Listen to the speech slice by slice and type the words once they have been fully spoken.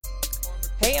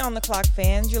Hey On The Clock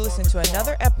fans, you're listening to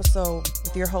another episode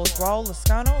with your host Raul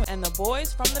Lascano and the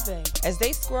boys from the Bay as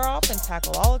they square off and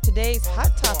tackle all of today's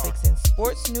hot topics in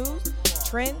sports news,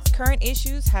 trends, current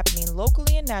issues happening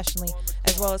locally and nationally,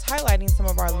 as well as highlighting some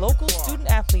of our local student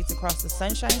athletes across the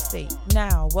Sunshine State.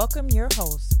 Now, welcome your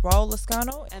hosts, Raul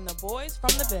Lascano and the boys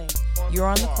from the Bay. You're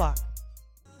on the clock.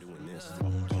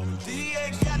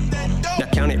 Now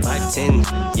count it 5, 10,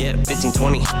 yeah, 15,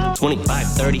 20, 25,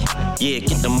 30, yeah,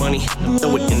 get the money,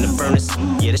 throw it in the furnace,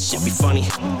 yeah, this shit be funny,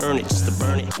 earn it just to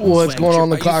burn it. What's going on,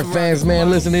 the Clock fans, man?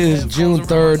 Listen, it is June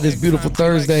 3rd, this beautiful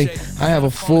Thursday. I have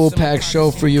a full-packed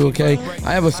show for you, okay?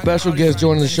 I have a special guest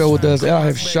joining the show with us. I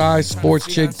have shy sports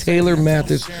chick Taylor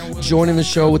Mathis joining the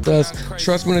show with us.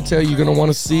 Trust me to tell you, you're going to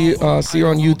want to see her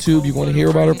on YouTube. You're going to hear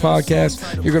about her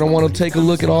podcast. You're going to want to take a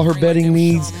look at all her betting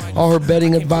needs, all her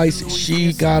betting advice.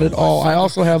 She got it all. I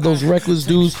also have those reckless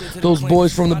dudes, those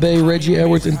boys from the Bay, Reggie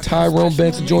Edwards and Tyrone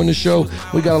Benson join the show.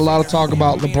 We got a lot to talk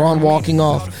about. LeBron walking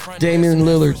off, Damien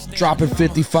Lillard dropping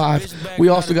 55. We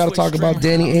also got to talk about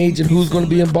Danny Ainge and who's going to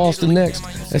be in Boston next.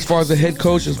 As far as the head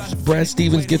coach, as Brad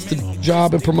Stevens gets the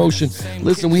job and promotion.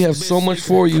 Listen, we have so much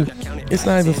for you. It's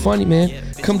not even funny,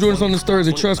 man. Come join us on this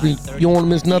Thursday. Trust me, you don't want to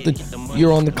miss nothing.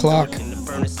 You're on the clock.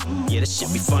 Yeah, this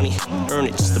shit be funny, earn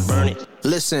it just to burn it.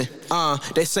 Listen,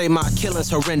 they say my killing's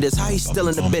horrendous. How he still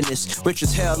in the business? Rich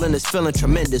as hell and is feeling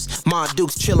tremendous. My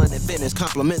Duke's chilling in Venice.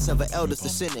 Compliments of an eldest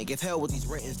descendant. Give hell with these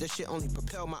ratings. This shit only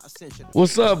propel my ascension.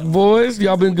 What's up, boys?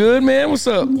 Y'all been good, man? What's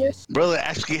up? Brother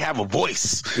actually have a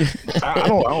voice. I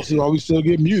don't see why we still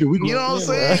get muted. You know what I'm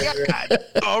saying?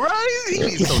 All right,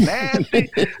 he's so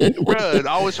nasty, bro.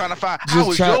 Always trying to find how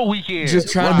was your weekend.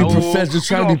 Just trying to be professional. Just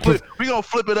trying to be. We gonna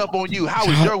flip it up on you. How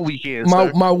was your weekend?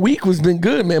 My week has been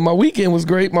good, man. My weekend was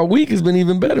great. My week has been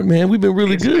even better, man. We've been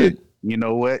really good. You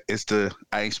know what?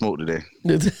 I ain't smoked today.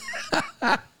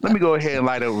 Let me go ahead and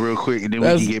light up real quick, and then we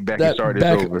can get back and start this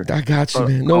over. I got you,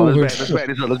 man. No worries.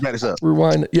 Let's back this up.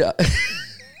 Rewind it. Yeah.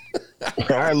 All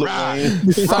right, Lil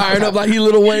Wayne. Firing up like he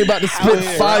Lil Wayne about to spit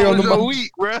fire on the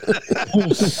week, bro.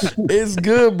 It's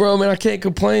good, bro, man. I can't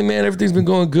complain, man. Everything's been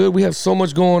going good. We have so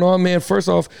much going on, man. First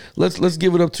off, let's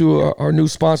give it up to our new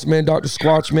sponsor, man, Dr.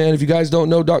 Squatch, man. If you guys don't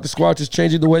know, Dr. Squatch is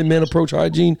changing the way men approach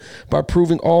hygiene by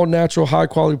proving all natural,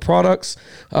 high-quality products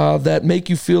that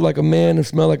make you feel like a man and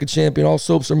smell like a champion. All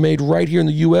soaps are made right here in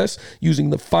the U.S.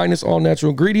 using the finest all-natural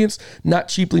ingredients, not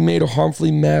cheaply made or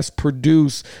harmfully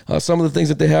mass-produced. Some of the things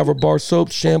that they have are bar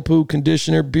soap, shampoo,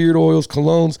 conditioner, beard oils,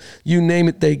 colognes, you name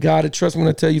it, they got it. Trust me when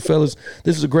I tell you, fellas,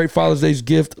 this is a great Father's Day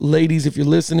gift. Ladies, if you're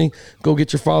listening, go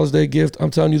get your Father's Day gift. I'm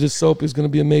telling you, this soap is going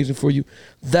to be amazing for you.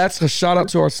 That's a shout out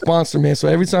to our sponsor, man. So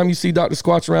every time you see Dr.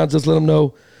 Squatch around, just let them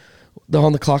know the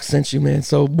On The Clock sent you, man.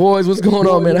 So, boys, what's going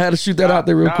on, man? I had to shoot that out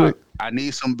there real quick. I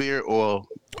need some beard oil.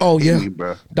 Oh, yeah.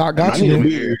 Bro. Doc got you,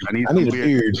 man. I need a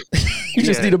beard. You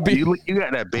just need a beard. You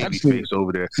got that baby face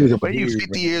over there. But you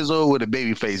 50 years old with a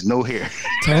baby face, no hair.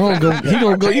 He gonna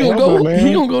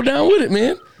go down with it,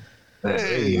 man.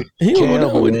 Hey, he gonna go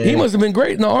down with it. He must have been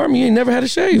great in the Army. He ain't never had a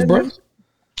shave, bro.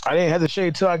 I didn't have to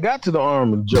shave till I got to the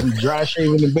Army. Dry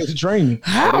shaving and basic training.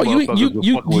 How you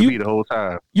the whole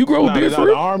time? You grow a beard for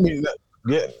the it? Army?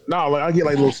 Yeah, no, like I get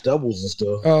like little stubbles and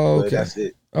stuff. Oh, okay. That's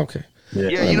it. Okay.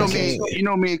 Yeah, you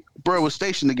know me, bro, was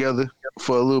stationed together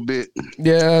for a little bit.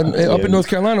 Yeah, up in North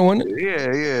Carolina, wasn't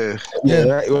it?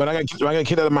 Yeah. Right. When I got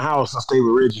kicked out of my house, I stayed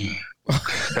with Reggie.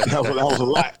 that was a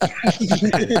lot.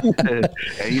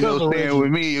 And staying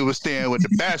with me, it was staying with the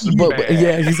bastard.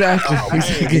 Yeah, exactly.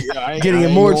 Getting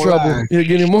in more trouble. You're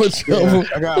getting in more trouble.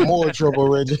 I got more trouble,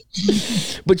 Reggie.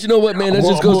 But you know what, man? That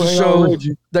just goes to show.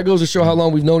 That goes to show how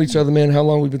long we've known each other, man. How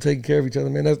long we've been taking care of each other,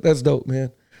 man. That's dope, man.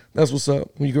 That's what's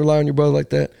up. When you can rely on your brother like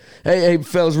that. Hey,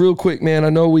 fellas, real quick, man. I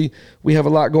know we have a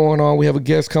lot going on. We have a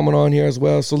guest coming on here as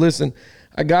well. So listen,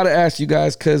 I gotta ask you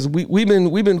guys because we've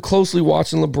been closely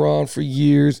watching LeBron for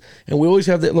years, and we always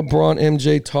have that LeBron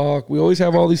MJ talk. We always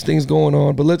have all these things going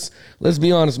on. But let's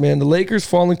be honest, man. The Lakers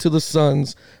falling to the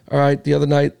Suns, all right, the other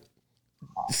night,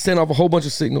 sent off a whole bunch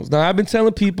of signals. Now, I've been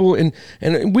telling people, and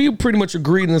we pretty much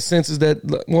agreed in the senses that,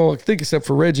 well, I think except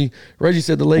for Reggie. Reggie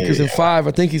said the Lakers in 5.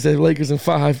 I think he said Lakers in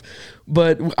 5.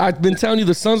 But I've been telling you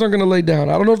the Suns aren't going to lay down.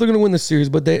 I don't know if they're going to win the series,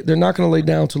 but they're not going to lay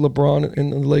down to LeBron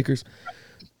and the Lakers.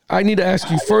 I need to ask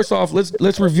you, first off,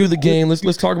 let's review the game.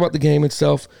 Let's talk about the game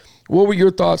itself. What were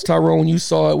your thoughts, Tyrone, when you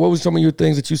saw it? What were some of your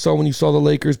things that you saw when you saw the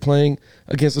Lakers playing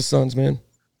against the Suns, man?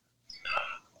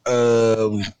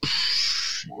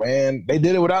 Man, they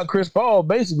did it without Chris Paul,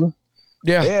 basically.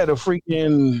 Yeah. They had a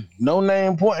freaking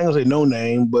no-name point. I ain't gonna say no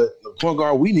name, but the point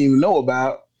guard we didn't even know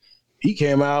about. he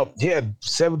came out. He had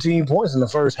 17 points in the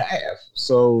first half.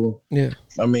 So yeah,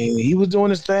 I mean, he was doing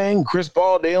his thing. Chris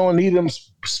Paul, they don't need him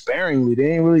sparingly. They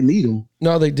didn't really need him.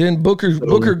 No, they didn't.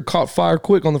 Booker caught fire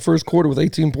quick on the first quarter with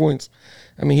 18 points.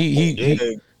 I mean,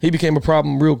 he became a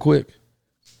problem real quick.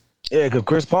 Yeah, because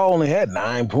Chris Paul only had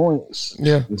 9 points.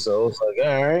 Yeah. And so it's like,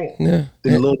 all right. Yeah.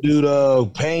 Then the little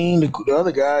dude, Payne, the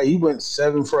other guy, he went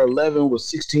 7 for 11 with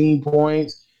 16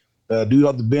 points. Dude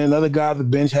off the bench, another guy off the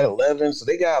bench had 11. So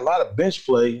they got a lot of bench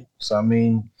play. So, I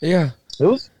mean, yeah. It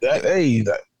was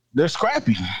they're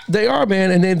scrappy. They are,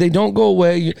 man, and they don't go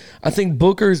away. I think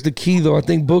Booker is the key, though. I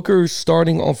think Booker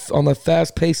starting on a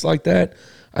fast pace like that,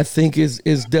 I think is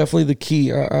definitely the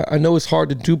key. I know it's hard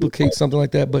to duplicate something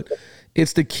like that, but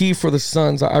it's the key for the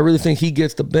Suns. I really think he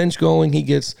gets the bench going. He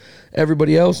gets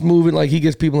everybody else moving. Like, he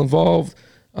gets people involved.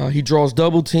 He draws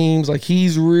double teams. Like, I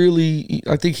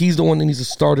think he's the one that needs to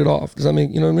start it off. Does that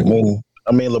make, you know what I mean?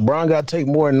 I mean, LeBron got to take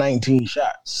more than 19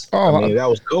 shots. Oh, I mean, that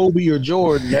was Kobe or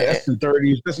Jordan. That's in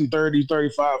 30s,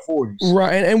 35, 40s.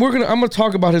 Right, and I'm gonna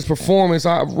talk about his performance.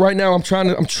 Right now, I'm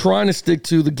trying to stick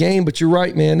to the game. But you're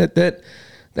right, man. That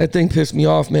thing pissed me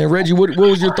off, man. Reggie, what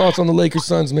was your thoughts on the Lakers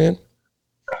Suns, man?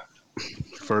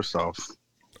 First off,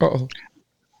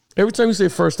 every time you say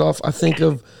first off, I think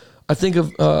of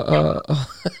our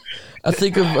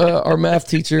math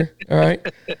teacher. All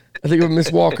right. I think of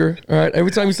Miss Walker. All right.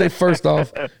 Every time you say first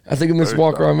off, I think of Miss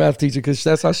Walker, our math teacher, because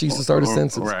that's how she used to start a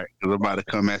sentence. Right. Because I'm about to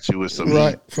come at you with some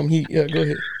right heat. From heat. Yeah, go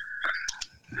ahead.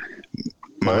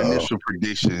 My initial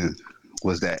prediction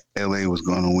was that LA was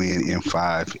going to win in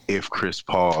 5 if Chris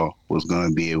Paul was going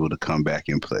to be able to come back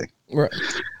and play. Right.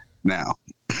 Now,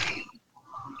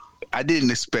 I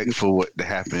didn't expect for what to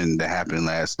happen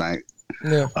last night.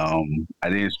 Yeah. I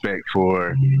didn't expect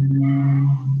for.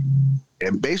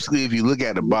 And basically, if you look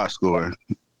at the box score,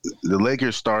 the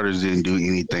Lakers starters didn't do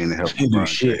anything to help. Do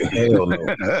shit. Hell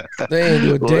no. They ain't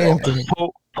do a damn thing.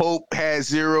 Pope had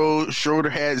 0. Schroeder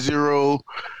had 0.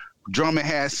 Drummond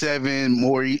had 7.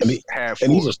 Maurice had 4.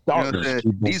 And these are starters.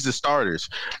 These are starters.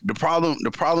 The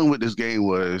problem with this game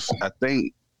was, I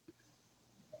think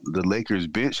the Lakers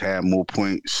bench had more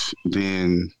points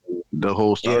than the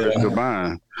whole starters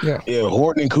combined. Yeah.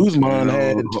 Horton and Kuzma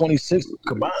had 26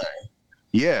 combined.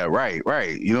 Yeah, right.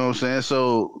 You know what I'm saying?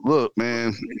 So, look,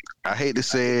 man, I hate to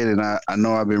say it, and I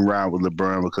know I've been riding with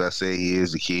LeBron because I say he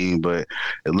is the king, but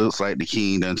it looks like the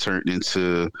king done turned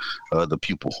into the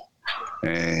pupil,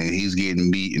 and he's getting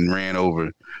beat and ran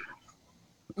over.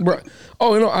 Right.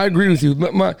 Oh, I agree with you.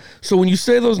 So when you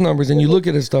say those numbers and you look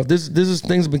at this stuff, this is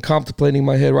things have been contemplating in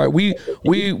my head, right? We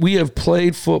have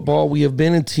played football. We have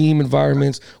been in team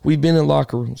environments. We've been in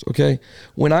locker rooms, okay?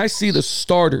 When I see the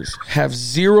starters have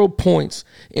 0 points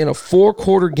in a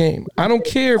 4-quarter game, I don't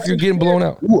care if you're getting blown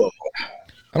out.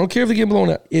 I don't care if they get blown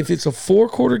out. If it's a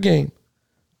 4-quarter game,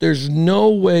 there's no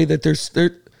way that there's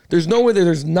no way that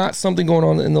there's not something going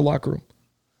on in the locker room.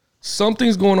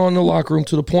 Something's going on in the locker room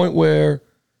to the point where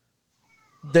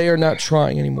they are not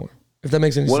trying anymore, if that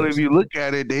makes any sense. Well, if you look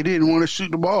at it, they didn't want to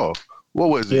shoot the ball. What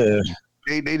was it? Yeah.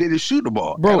 They didn't shoot the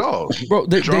ball at all. Bro,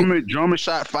 Drummond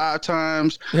shot 5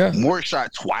 times. Yeah. Moore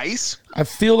shot twice. I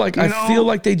feel like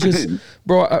they just,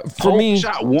 bro. For me,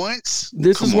 shot once.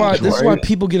 This is why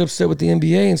people get upset with the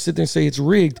NBA and sit there and say it's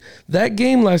rigged. That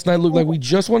game last night looked like we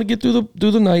just want to get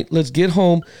through the night. Let's get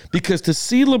home, because to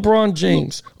see LeBron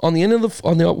James on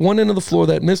the one end of the floor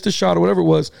that missed a shot or whatever it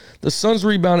was, the Suns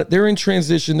rebounded. They're in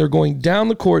transition. They're going down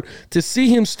the court. To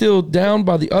see him still down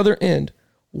by the other end,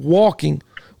 walking,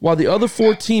 while the other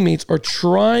 4 teammates are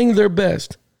trying their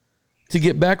best to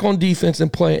get back on defense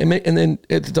and play, and then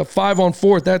it's a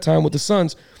 5-on-4 at that time with the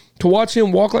Suns. To watch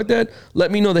him walk like that, let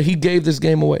me know that he gave this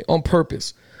game away on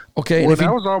purpose. Okay, well,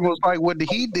 that was almost like what the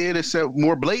Heat did, except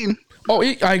more blatant. Oh,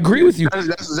 I agree with you. That's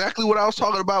exactly what I was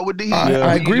talking about with the Heat.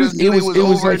 I agree with you. It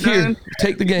was like, here,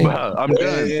 take the game. Well, I'm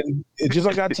done. And it's just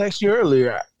like I texted you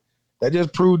earlier. That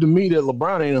just proved to me that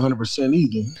LeBron ain't 100%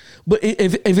 either. But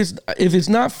if it's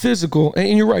not physical,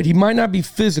 and you're right, he might not be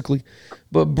physically,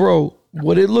 but bro,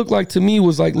 what it looked like to me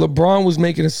was like LeBron was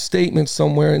making a statement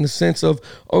somewhere in the sense of,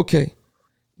 okay,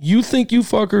 you think you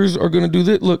fuckers are gonna do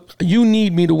this? Look, you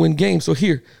need me to win games, so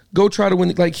here, go try to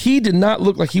win. Like, he did not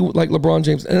look like LeBron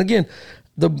James. And again,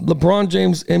 the LeBron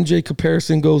James MJ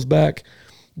comparison goes back.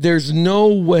 There's no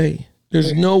way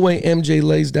MJ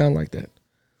lays down like that.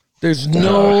 There's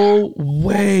no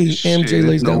way MJ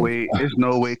lays down. There's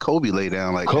no way Kobe laid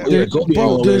down like that. There's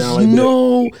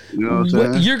no way.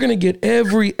 You're going to get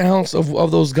every ounce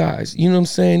of those guys. You know what I'm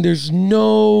saying? There's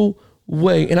no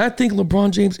way. And I think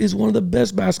LeBron James is one of the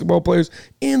best basketball players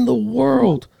in the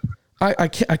world. I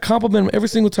compliment him every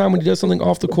single time when he does something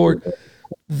off the court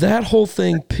That whole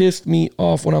thing pissed me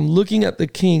off when I'm looking at the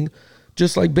King,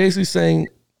 just like basically saying,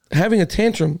 having a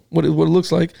tantrum, what it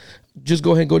looks like, just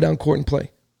go ahead and go down court and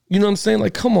play. You know what I'm saying?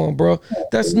 Like, come on, bro.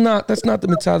 That's not the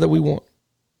mentality that we want.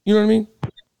 You know what I mean?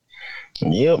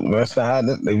 Yep, that's not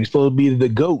how you're supposed to be the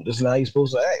GOAT. That's not how you're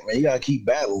supposed to act, man. You gotta keep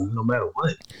battling no matter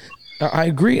what. I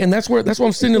agree, and that's why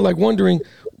I'm sitting there like wondering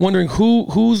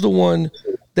who's the one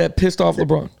that pissed off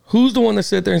LeBron? Who's the one that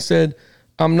sat there and said,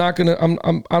 I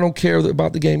don't care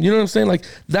about the game. You know what I'm saying? Like,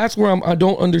 that's where I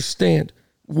don't understand.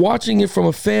 Watching it from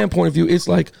a fan point of view, it's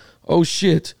like, oh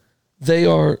shit,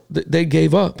 they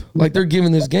gave up. Like, they're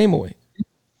giving this game away.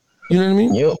 You know what I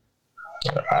mean? Yep.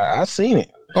 I seen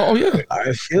it. Oh yeah.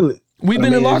 I feel it. We've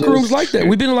been in locker rooms like that.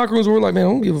 We've been in locker rooms where we're like, man, I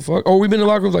don't give a fuck. Or we've been in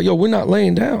locker rooms like, yo, we're not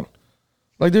laying down.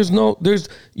 Like,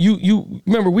 you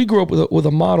remember, we grew up with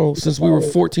a motto since we were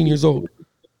 14 years old. You know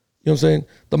what I'm saying?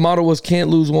 The motto was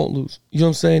can't lose, won't lose. You know what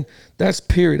I'm saying? That's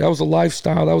period. That was a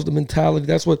lifestyle. That was the mentality.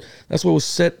 That's what was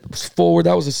set forward.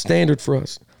 That was a standard for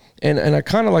us. And I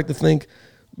kind of like to think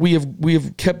we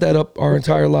have kept that up our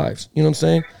entire lives. You know what I'm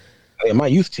saying? Hey, my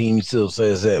youth team still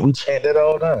says that. We chant that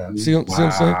all the time. See what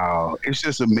I'm saying? Wow. It's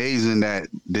just amazing that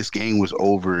this game was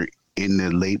over in the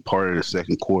late part of the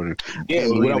second quarter. Yeah,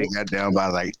 they got down by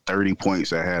like 30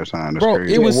 points at halftime. That's bro,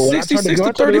 crazy. it was 66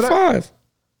 to 35.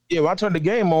 Yeah, when I turned the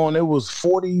game on, it was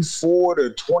 44 to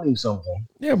 20 something.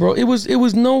 Yeah, bro. It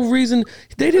was no reason.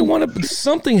 They didn't want to.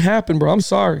 Something happened, bro. I'm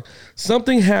sorry.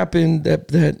 Something happened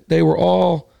that they were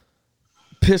all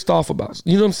pissed off about.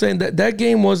 You know what I'm saying? That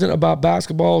game wasn't about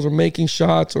basketballs or making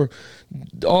shots or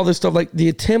all this stuff. Like, the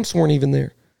attempts weren't even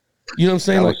there. You know what I'm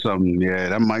saying? That was something, yeah,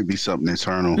 that might be something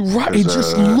internal. Right. It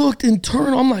just looked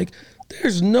internal. I'm like,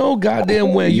 there's no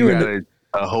goddamn way you're in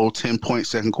a whole 10-point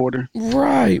second quarter.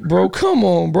 Right, bro. Come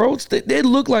on, bro. They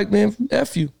look like, man,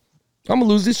 F you. I'm gonna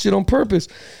lose this shit on purpose.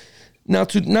 Now,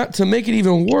 to make it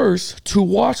even worse, to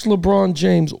watch LeBron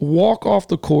James walk off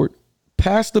the court,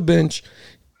 past the bench,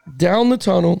 down the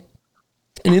tunnel,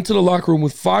 and into the locker room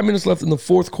with 5 minutes left in the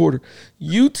fourth quarter.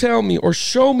 You tell me or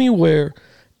show me where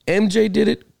MJ did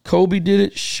it, Kobe did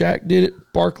it, Shaq did it,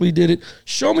 Barkley did it.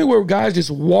 Show me where guys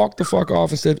just walked the fuck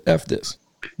off and said, F this.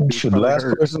 The last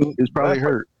person is probably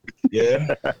hurt.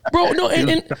 Yeah. Bro, no, and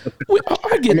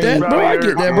I get that, bro. I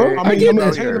get that, bro. I get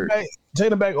that.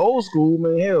 Taking it back old school,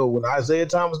 man, hell, when Isaiah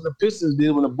Thomas and the Pistons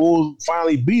did when the Bulls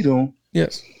finally beat them.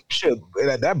 Yes. Shit,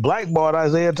 that blackballed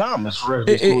Isaiah Thomas.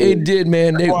 It did,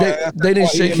 man. They didn't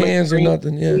shake hands or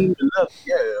nothing. Yeah.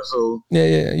 Yeah. So.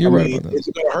 Yeah. You're right about that. Is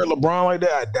it gonna hurt LeBron like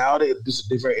that? I doubt it. It's a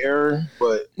different era,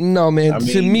 but no, man.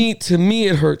 To me,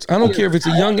 it hurts. I don't care if it's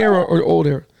a young era or old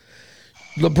era.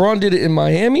 LeBron did it in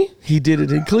Miami. He did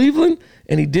it in Cleveland,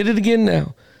 and he did it again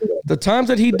now. The times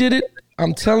that he did it,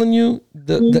 I'm telling you,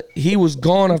 he was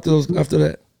gone after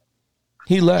that.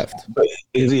 He left.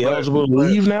 Is he eligible to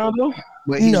leave now, though?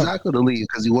 But he's not going to leave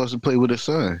because he wants to play with his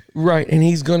son. Right, and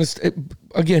he's going to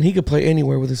again. He could play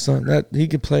anywhere with his son. That he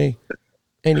could play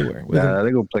anywhere. They're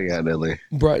going to play out in L.A.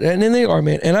 Right, and then they are,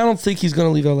 man. And I don't think he's going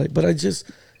to leave L.A. But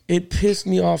it pissed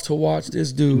me off to watch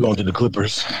this dude. Going to the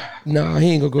Clippers. Nah, he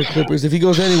ain't going to go to Clippers. If he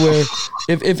goes anywhere,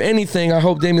 if anything, I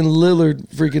hope Damien Lillard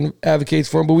freaking advocates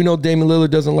for him. But we know Damien Lillard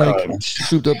doesn't like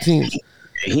souped-up teams.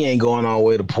 He ain't going all the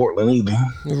way to Portland either.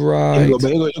 Right. He'll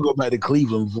go back to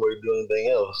Cleveland before he do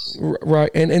anything else.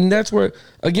 Right. And that's where,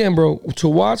 again, bro, to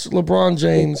watch LeBron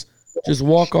James just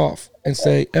walk off and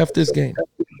say, F this game.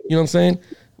 You know what I'm saying?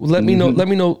 Let me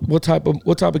know what type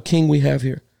of king we have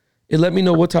here. It let me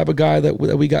know what type of guy that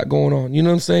we got going on. You know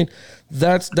what I'm saying?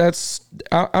 That's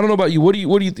I don't know about you. What do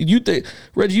you think?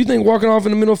 Reggie, you think walking off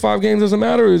in the middle of 5 games doesn't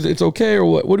matter, or is it's okay, or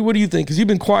what? What do you think? Because you've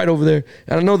been quiet over there,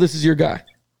 and I know this is your guy.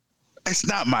 It's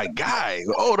not my guy.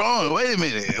 Hold on, wait a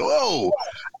minute. Whoa,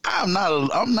 I'm not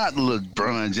a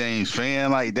LeBron James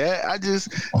fan like that. I just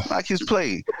like his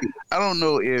play. I don't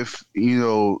know if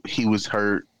he was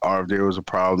hurt or if there was a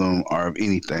problem or if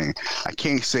anything. I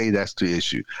can't say that's the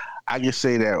issue. I can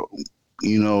say that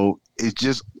it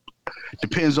just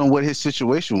depends on what his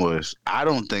situation was. I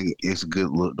don't think it's a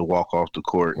good look to walk off the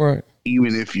court. Right.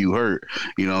 Even if you hurt,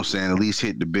 you know what I'm saying, at least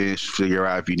hit the bench, figure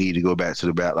out if you need to go back to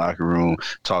the back locker room,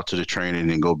 talk to the trainer, and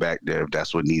then go back there if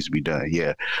that's what needs to be done.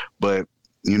 Yeah. But,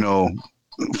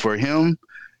 for him,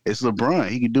 it's LeBron.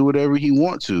 He can do whatever he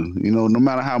wants to. No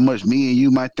matter how much me and you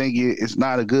might think it's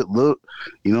not a good look,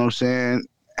 you know what I'm saying?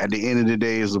 At the end of the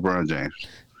day, it's LeBron James.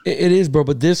 It is, bro,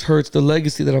 but this hurts the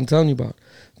legacy that I'm telling you about.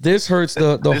 This hurts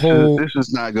the whole. This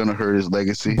is not going to hurt his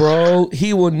legacy, bro.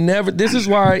 He will never. This is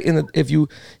why if you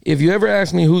ever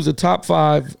ask me who's the top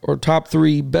 5 or top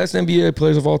 3 best NBA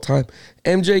players of all time,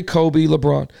 MJ, Kobe,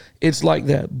 LeBron, it's like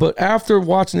that. But after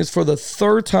watching this for the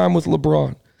 3rd time with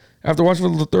LeBron, after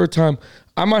watching for the third time,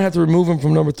 I might have to remove him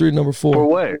from number 3 to number 4. For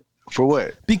what? For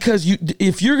what? Because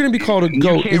if you're going to be called a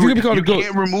GOAT, if you're going to be called a GOAT,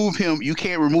 can't remove him. You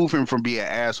can't remove him from being an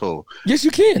asshole. Yes,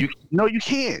 you can. No, you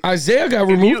can't. Isaiah got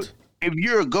removed. If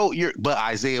you're a GOAT, but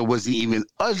Isaiah ain't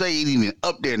even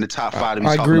up there in the top 5 to be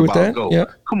I talking agree with about that. GOAT. Yeah.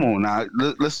 Come on now,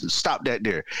 let's stop that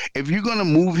there. If you're gonna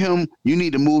move him, you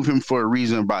need to move him for a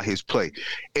reason about his play.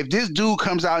 If this dude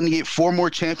comes out and get 4 more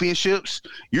championships,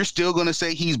 you're still gonna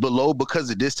say he's below because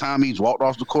of this time he's walked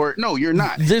off the court? No, you're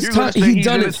not. This you're time he's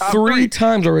done it 3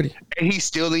 times already, and he's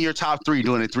still in your top 3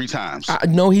 doing it 3 times.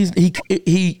 No, he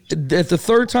at the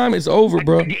third time it's over,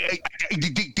 bro.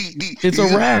 It's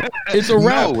a wrap. It's a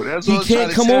wrap. No, that's he what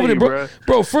can't come over there, bro.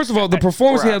 Bro, first of all, the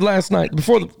performance he had last night,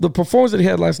 before the performance that he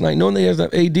had last night, knowing that he has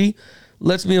that AD,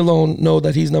 lets me alone know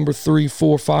that he's number 3,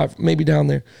 4, 5, maybe down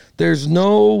there. There's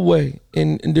no way,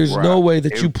 and there's no way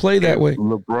that you play that way. If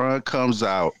LeBron comes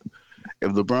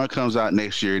out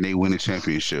next year and they win a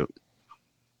championship,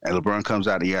 and LeBron comes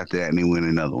out the year after that and they win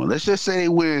another one. Let's just say they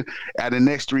win out of the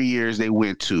next 3 years, they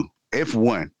win 2. If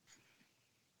 1.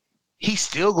 He's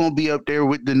still going to be up there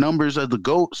with the numbers of the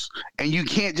GOATs. And you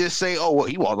can't just say, oh, well,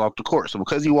 he walked off the court. So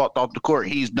because he walked off the court,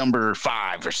 he's number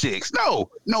 5 or 6.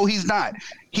 No, he's not.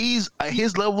 He's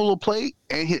his level of play.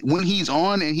 And when he's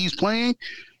on and he's playing,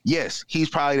 yes, he's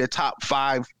probably the top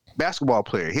 5 basketball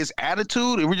player. His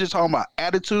attitude, if we're just talking about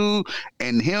attitude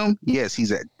and him, yes,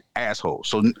 he's an asshole.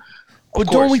 So, but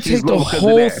don't we take the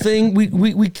whole thing?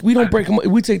 We don't break him.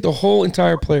 We take the whole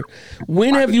entire player.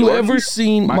 When have you ever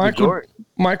seen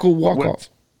Michael walk off?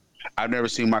 I've never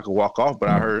seen Michael walk off,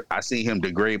 but I seen him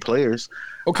degrade players.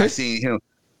 Okay, I seen him.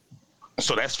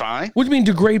 So that's fine. What do you mean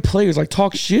degrade players? Like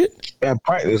talk shit? At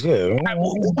practice, yeah.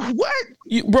 What?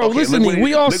 Bro, okay, listen to me.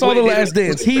 We all saw The Last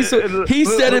Dance. He said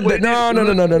it, but no.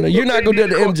 You're not gonna do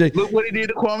that to MJ. Look what he did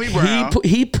to Kwame Brown.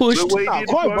 He pushed.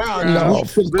 Kwame Brown. No,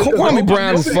 Kwame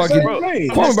Brown is fucking.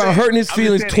 Kwame Brown hurting his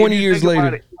feelings 20 years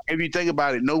later. If you think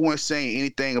about it, no one's saying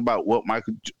anything about what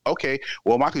Michael. Okay,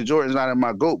 well, Michael Jordan's not in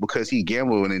my GOAT because he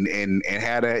gambled and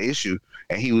had that issue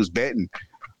and he was betting.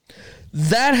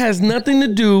 That has nothing to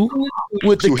do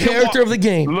with the character of the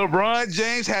game. LeBron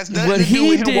James has nothing to do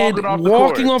with him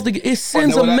walking off the court. It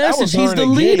sends a message. He's the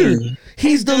leader.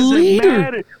 He's the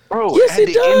leader. Bro, yes,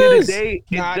 it does.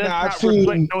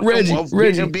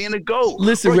 Reggie, being a GOAT.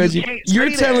 Listen, Reggie, you're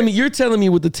telling me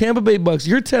with the Tampa Bay Bucks,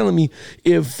 you're telling me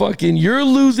if fucking you're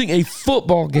losing a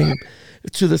football game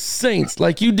to the Saints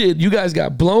like you did, you guys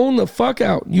got blown the fuck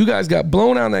out. You guys got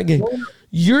blown out in that game.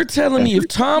 You're telling me if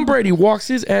Tom Brady walks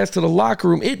his ass to the locker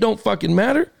room, it don't fucking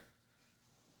matter?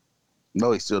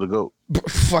 No, he's still the GOAT.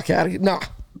 Fuck out of here. Nah.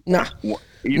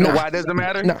 You know why it doesn't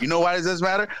matter? You know why it doesn't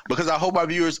matter? Because I hope our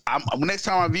viewers, next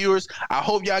time our viewers, I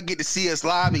hope y'all get to see us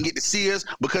live and get to see us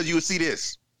because you will see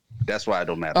this. That's why it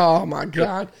don't matter. Oh, my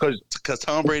God. Because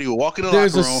Tom Brady will walk in the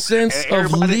There's locker room. There's a sense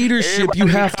of leadership you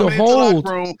have to hold.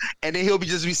 Room, and then he'll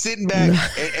just be sitting back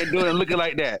and doing looking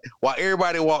like that while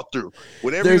everybody walk through.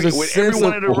 There's a sense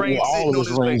of all of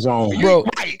his rings on. Bro,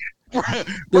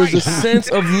 there's a sense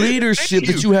of leadership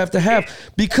that you have to have.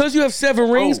 Because you have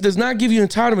 7 rings does not give you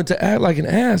entitlement to act like an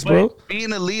ass, bro.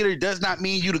 Being a leader does not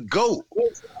mean you to go.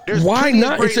 Why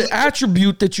not? It's an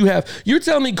attribute that you have. You're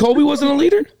telling me Kobe wasn't a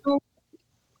leader?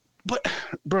 But,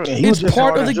 bro, it's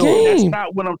part of the game. That's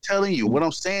not what I'm telling you. What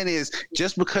I'm saying is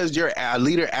just because you're a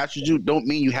leader attribute don't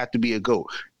mean you have to be a GOAT.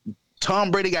 Tom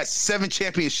Brady got 7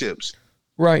 championships.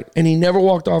 Right, and he never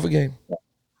walked off a game.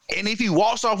 And if he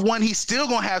walks off one, he's still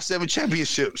gonna have 7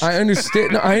 championships. I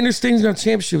understand. I understand he's got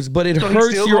championships, but it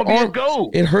hurts your arm.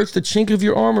 It hurts the chink of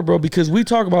your armor, bro. Because we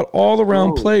talk about all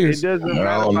around players. It doesn't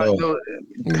matter.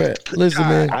 Listen,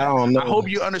 man. I don't know. I hope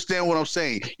you understand what I'm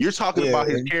saying. You're talking about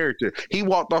his character. He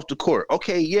walked off the court.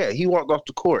 Okay, yeah, he walked off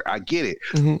the court. I get it.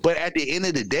 Mm-hmm. But at the end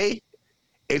of the day,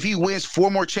 if he wins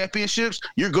 4 more championships,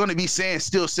 you're going to be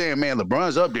still saying, man,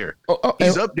 LeBron's up there.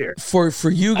 He's up there. For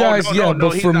you guys,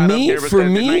 but for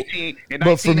me,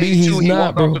 he's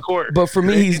not, bro. But for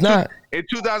me, he's not. In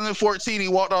 2014, he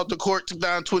walked off the court.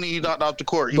 2020, he walked off the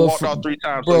court. He walked off 3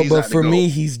 times. Bro, but for me,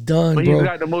 he's done,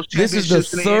 bro. This is the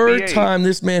 3rd time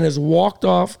this man has walked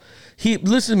off.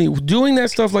 Listen to me, doing that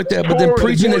stuff like that, but then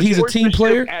preaching that he's a team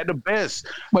player at the best.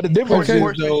 But the difference is,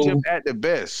 though, at the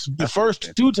best. The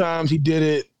first 2 times he did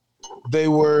it, that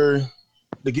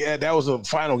was a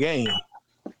final game.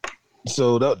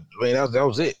 So that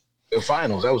was it. The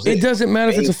finals. That was it. It doesn't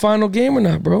matter if it's a final game or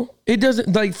not, bro. It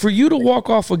doesn't, like, for you to walk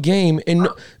off a game and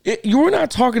you're not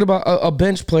talking about a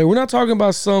bench player. We're not talking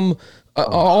about some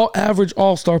average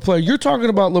all-star player. You're talking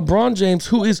about LeBron James,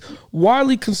 who is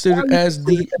widely considered as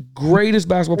the greatest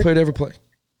basketball player to ever play.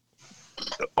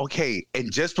 Okay,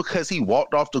 and just because he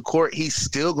walked off the court, he's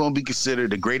still going to be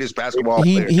considered the greatest basketball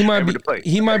player he might ever be to play.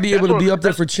 He might be able to be up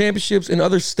there for championships and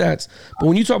other stats. But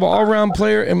when you talk about all-around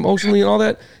player, emotionally and all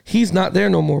that, he's not there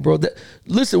no more, bro.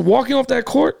 Listen, walking off that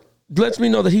court lets me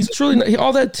know that he's truly not,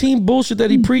 all that team bullshit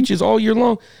that he preaches all year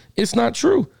long, it's not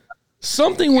true.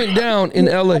 Something went down in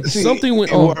LA. Something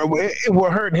went on.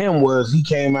 What hurt him was he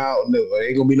came out and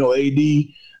ain't gonna be no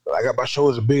AD. I got my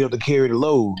shoulders big enough to carry the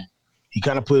load. He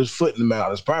kind of put his foot in the mouth.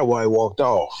 That's probably why he walked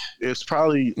off. It's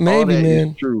probably maybe, all that man.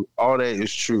 Is true. All that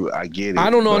is true. I get it. I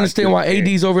don't understand why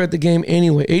AD's over at the game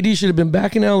anyway. AD should have been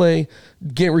back in LA,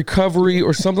 getting recovery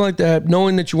or something like that,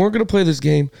 knowing that you weren't going to play this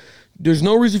game. There's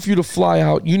no reason for you to fly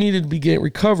out. You needed to be getting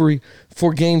recovery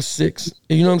for Game 6.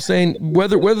 You know what I'm saying?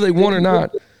 Whether they won or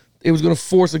not, it was going to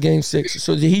force a Game 6.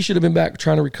 So he should have been back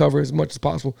trying to recover as much as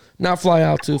possible, not fly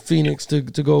out to Phoenix to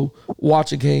go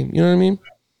watch a game. You know what I mean?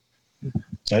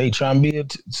 Hey, trying to be a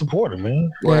supporter, man.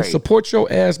 Yeah, right. Support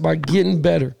your ass by getting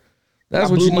better.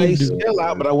 That's what you need to do. Still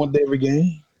out, but I went to every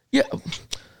game. Yeah,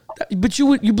 but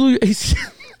you blew your AC.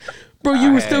 Bro,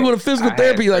 you were still going to physical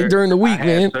therapy during the week,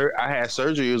 man. I had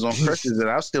surgery. It was on crutches, and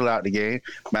I was still out the game.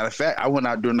 Matter of fact, I went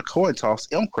out during the coin toss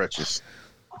on crutches.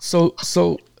 So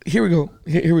here we go.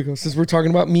 Here we go. Since we're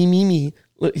talking about me.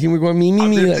 Look, here we're going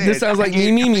me. This sounds like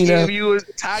me now.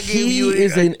 He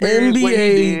is an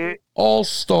NBA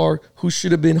all-star who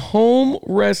should have been home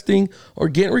resting or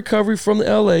getting recovery from the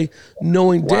LA,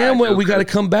 knowing damn well we got to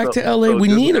come back to LA. We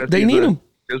need him. They need him.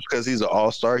 Just because he's an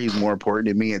all-star, he's more important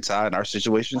than me and Ty in our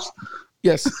situations.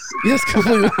 Yes,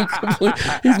 completely.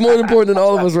 He's more important than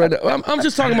all of us right now. I'm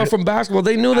just talking about from basketball.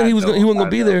 They knew that he wasn't going to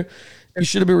be there. He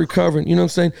should have been recovering. You know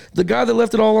what I'm saying? The guy that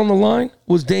left it all on the line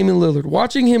was Damien Lillard.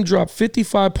 Watching him drop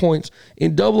 55 points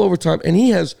in double overtime, and he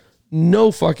has no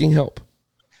fucking help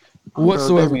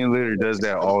whatsoever. Damien Lillard does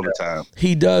that all the time.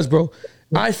 He does, bro.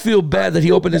 I feel bad that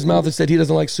he opened his mouth and said he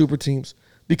doesn't like super teams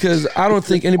because I don't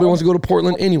think anybody wants to go to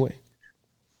Portland anyway.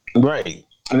 Right.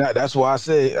 And that's why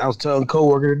I was telling a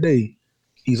coworker today,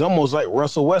 he's almost like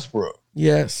Russell Westbrook.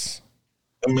 Yes.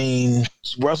 I mean,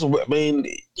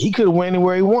 he could have went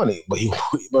anywhere he wanted, but he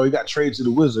got traded to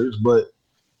the Wizards. But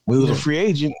when he was a free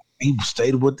agent, he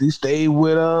stayed with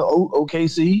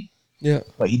OKC. Yeah,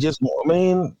 like he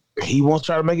wants to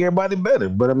try to make everybody better.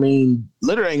 But I mean,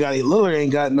 Lillard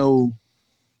ain't got no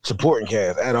supporting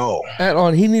cast at all.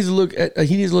 He needs to look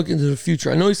into the future.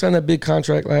 I know he signed that big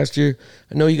contract last year.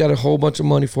 I know he got a whole bunch of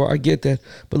money for it. I get that.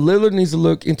 But Lillard needs to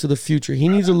look into the future. He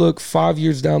needs to look 5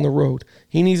 years down the road.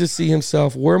 He needs to see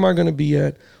himself. Where am I going to be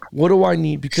at? What do I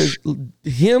need? Because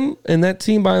him and that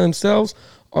team by themselves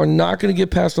are not going to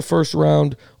get past the first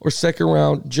round or second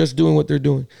round just doing what they're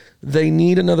doing. They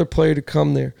need another player to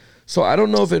come there. So I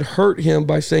don't know if it hurt him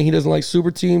by saying he doesn't like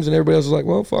super teams and everybody else is like,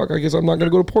 well, fuck, I guess I'm not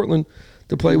going to go to Portland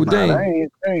to play with Dame. That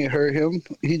ain't hurt him.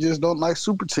 He just don't like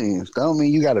super teams. That don't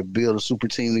mean you got to build a super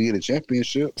team to get a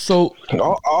championship. So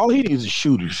all he needs is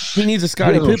shooters. He needs a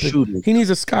Scottie Pippen. He needs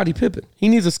a Scottie Pippen. He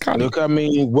needs a Scottie. Look, I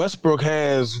mean, Westbrook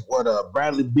has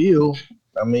Bradley Beal.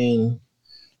 I mean,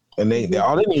 and they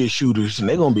all they need is shooters, and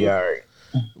they're gonna be all right.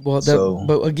 Well,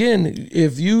 but again,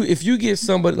 if you get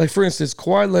somebody like, for instance,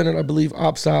 Kawhi Leonard, I believe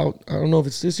opts out. I don't know if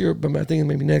it's this year, but I think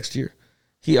maybe next year.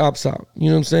 He opts out. You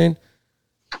know what I'm saying?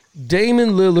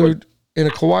 Damon Lillard in a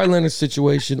Kawhi Leonard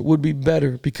situation would be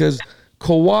better because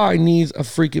Kawhi needs a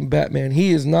freaking Batman.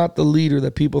 He is not the leader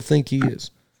that people think he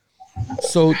is.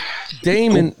 So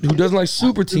Damon, who doesn't like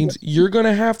super teams, you're going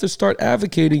to have to start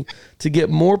advocating to get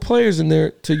more players in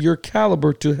there to your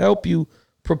caliber to help you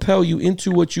propel you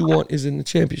into what you want is in the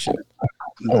championship.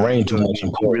 You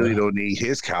really don't need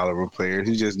his caliber players.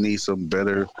 He just needs some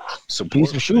better support. He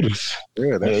needs some shooters.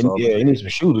 Yeah, he needs some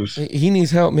shooters. He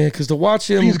needs help, man, because to watch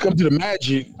him... He's come to the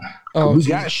Magic. We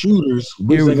got shooters.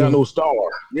 We ain't got no star.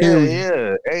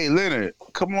 Yeah. Hey, Leonard,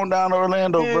 come on down to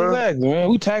Orlando, bro. Exactly, man.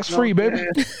 We tax-free, baby.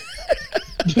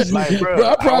 Like, bro,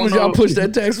 I promise y'all push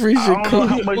that tax-free shit. I don't know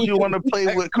how much you want to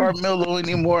play with Carmelo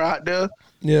anymore out there.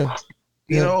 Yeah.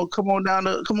 You know, come on down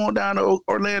to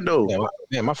Orlando.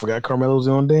 Damn, I forgot Carmelo's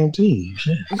on the damn team.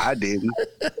 Shit. I didn't.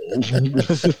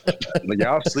 But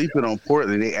y'all sleeping on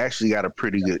Portland. They actually got a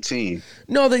pretty good team.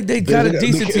 No, they got a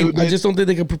decent team. I just don't think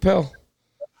they can propel.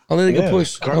 I don't think they can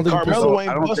push. I don't think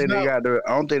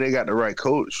they got the right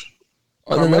coach.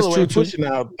 Carmelo ain't pushing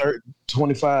out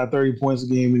 25, 30 points a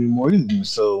game anymore either.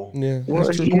 So yeah,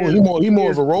 he more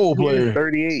of a role player.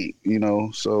 38, you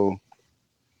know, so.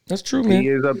 That's true, man. He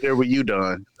is up there with you,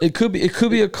 Don. It could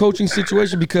be a coaching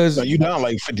situation because you down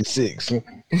like 56.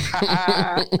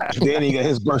 Danny got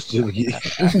his birth certificate.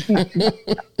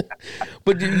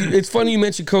 But it's funny you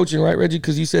mentioned coaching, right, Reggie?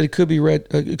 Because you said it could be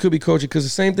coaching. Because the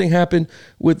same thing happened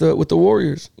with the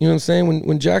Warriors. You know what I'm saying?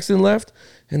 When Jackson left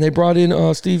and they brought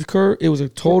in Steve Kerr, it was a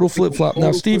total flip flop.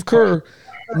 Now Steve Kerr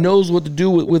knows what to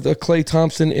do with a Klay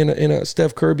Thompson and a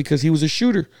Steph Curry because he was a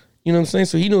shooter. You know what I'm saying?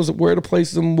 So he knows where to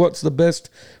place them, what's the best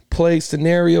play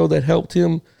scenario that helped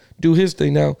him do his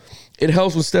thing. Now, it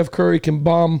helps when Steph Curry can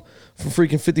bomb from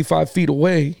freaking 55 feet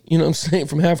away, you know what I'm saying,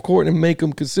 from half court and make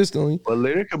them consistently. Well,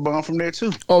 Lillard can bomb from there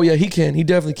too. Oh, yeah, he can. He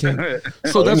definitely can.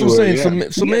 So that's what I'm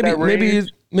saying. So maybe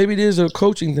it is a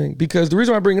coaching thing because the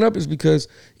reason why I bring it up is because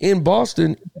in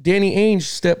Boston, Danny Ainge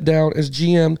stepped down as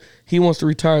GM. He wants to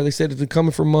retire. They said it's been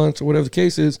coming for months or whatever the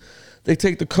case is. They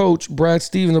take the coach, Brad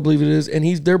Stevens, I believe it is, and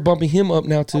they're bumping him up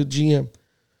now to GM.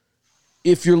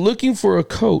 If you're looking for a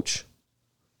coach,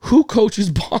 who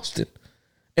coaches Boston?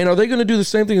 And are they going to do the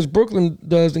same thing as Brooklyn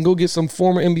does and go get some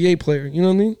former NBA player? You know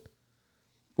what I mean?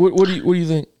 What do you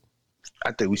think?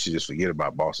 I think we should just forget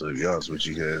about Boston, to be honest with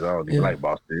you, because I don't even like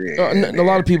Boston. A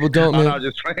lot of people don't, man. No,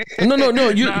 just no.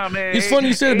 Man, it's funny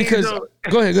you said it because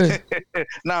go ahead.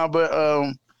 But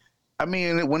I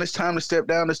mean, when it's time to step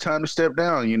down, it's time to step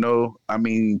down. You know, I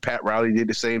mean, Pat Riley did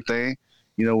the same thing.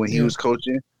 You know, when he was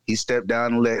coaching, he stepped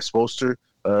down and let Spoelstra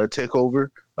take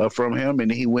over from him,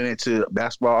 and then he went into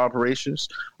basketball operations.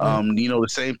 You know, the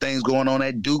same thing's going on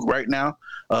at Duke right now.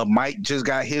 Mike just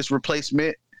got his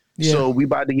replacement. Yeah. So we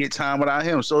about to get time without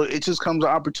him. So it just comes an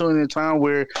opportunity in time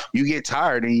where you get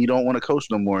tired and you don't want to coach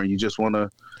no more, and you just want to,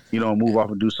 you know, move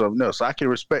off and do something else. So I can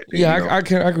respect it. Yeah, you know? I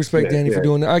can respect Danny for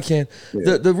doing that. I can.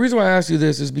 Yeah. The reason why I ask you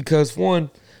this is because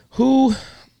one,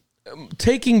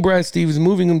 taking Brad Stevens,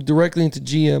 moving him directly into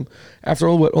GM after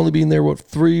only being there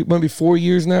 4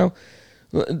 years now.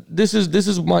 This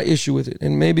is my issue with it,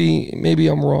 and maybe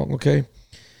I'm wrong. Okay,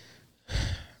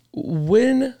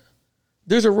 when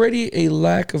there's already a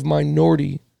lack of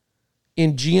minority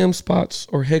in GM spots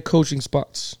or head coaching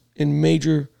spots in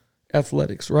major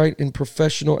athletics, right? In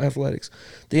professional athletics.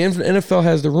 The NFL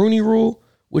has the Rooney Rule,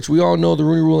 which we all know the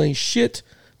Rooney Rule ain't shit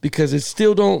because it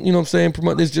still don't, you know what I'm saying,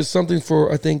 promote. There's just something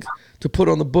for, I think, to put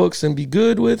on the books and be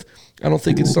good with. I don't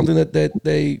think it's something that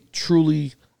they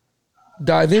truly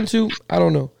dive into. I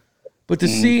don't know. But to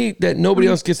see that nobody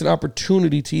else gets an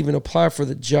opportunity to even apply for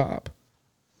the job,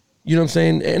 you know what I'm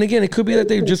saying? And again, it could be that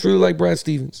they just really like Brad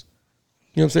Stevens.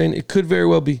 You know what I'm saying? It could very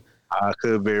well be. I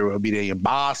could very well be there in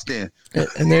Boston.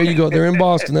 And there you go. They're in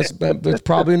Boston. That's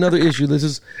probably another issue.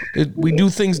 We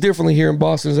do things differently here in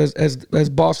Boston, as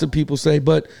Boston people say.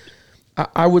 But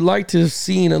I would like to have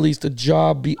seen at least a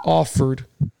job be offered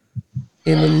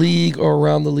in the league or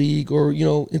around the league or, you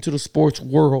know, into the sports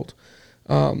world.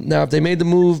 Now, if they made the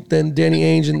move, then Danny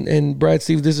Ainge and Brad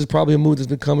Stevens, this is probably a move that's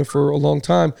been coming for a long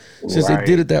time since they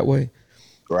did it that way.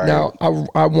 Right. Now,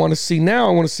 I want to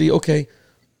see, okay,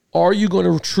 are you going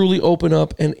to truly open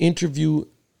up and interview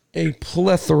a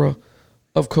plethora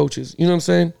of coaches? You know what I'm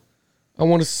saying? I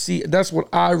want to see. That's what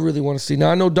I really want to see.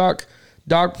 Now, I know Doc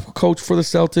coached for the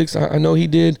Celtics. I know he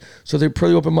did, so they're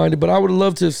pretty open-minded. But I would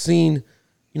love to have seen,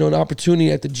 you know, an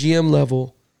opportunity at the GM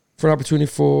level for an opportunity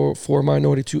for a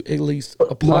minority to at least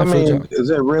apply for a job. Is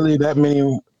there really that many?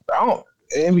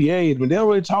 NBA,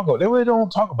 they really don't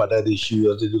talk about that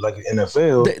issue as they do like the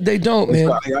NFL. They don't, man.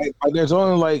 Like there's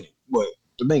only like what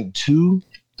I think 2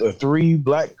 or 3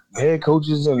 black head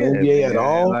coaches in the NBA at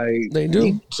all. Like, they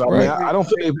do. So right. I don't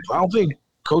think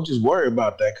coaches worry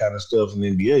about that kind of stuff in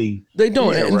the NBA. They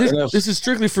don't. Yeah, and this is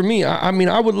strictly for me. I mean,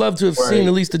 I would love to have seen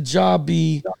at least a job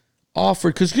be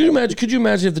offered. Because could you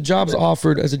imagine if the job's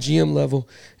offered as a GM level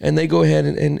and they go ahead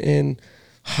and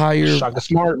hire Shaka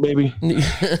Smart, baby.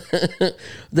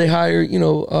 They hire, you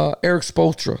know, Eric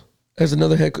Spoelstra as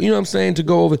another head coach. You know what I'm saying? To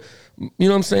go over, you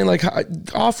know what I'm saying? Like,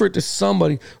 offer it to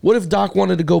somebody. What if Doc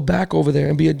wanted to go back over there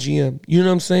and be a GM? You know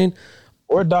what I'm saying?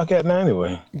 Where Doc at now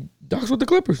anyway? Doc's with the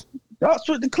Clippers. Doc's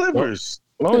with the Clippers.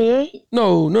 No, he ain't.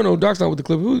 No. Doc's not with the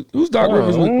Clippers. Who's Doc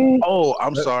Rivers with? Oh,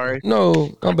 I'm sorry.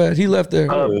 No, I'm bad. He left there.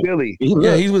 Billy.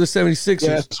 Yeah, he's with the 76ers.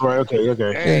 Yeah, that's right. Okay.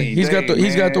 Yeah,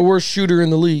 he's got the worst shooter in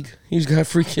the league. He's got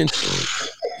freaking.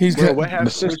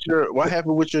 What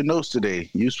happened with your notes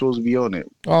today? You supposed to be on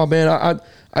it. Oh man,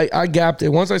 I gapped it.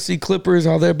 Once I see Clippers,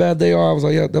 how bad they are, I was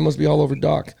like, yeah, that must be all over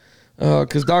Doc,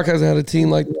 because Doc hasn't had a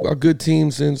team like a good team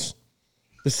since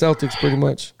the Celtics, pretty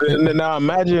much. Now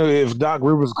imagine if Doc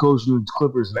Rivers coached the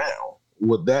Clippers now,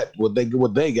 what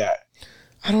they got.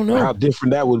 I don't know how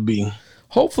different that would be.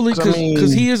 Hopefully,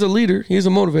 because he is a leader, he is a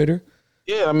motivator.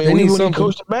 Yeah, I mean, when he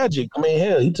coached the Magic, I mean,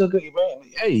 hell, he took it.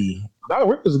 Hey, Doc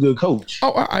Rivers is a good coach.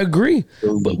 Oh, I agree.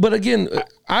 But again,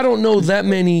 I don't know that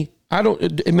many.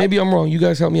 Maybe I'm wrong. You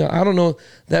guys help me out. I don't know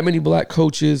that many black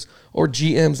coaches or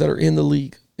GMs that are in the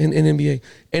league in NBA.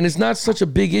 And it's not such a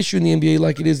big issue in the NBA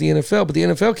like it is the NFL, but the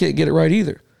NFL can't get it right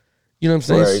either. You know what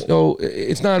I'm saying? Right. So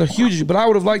it's not a huge issue, but I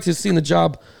would have liked to have seen the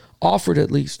job offered at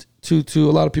least to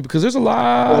a lot of people, because there's a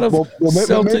lot of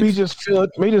Celtics. Maybe just fill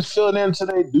it in until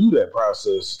they do that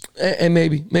process. And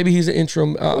maybe he's an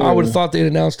interim. I would have thought they'd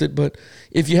announced it, but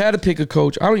if you had to pick a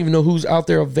coach, I don't even know who's out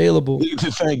there available. I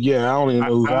don't even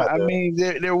know who's out there. I mean,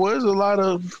 there was a lot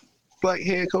of black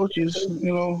head coaches,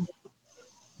 you know.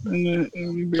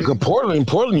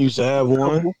 Portland used to have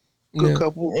one. Good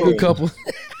couple.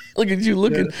 Look at you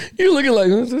looking. Yeah. You're looking like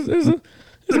this.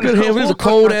 It's a good hand. It's a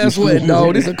cold ass wet,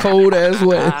 dog. It's a cold ass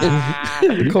wet.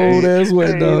 Cold ass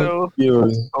wet, dog.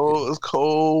 It's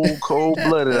cold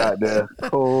blooded out there.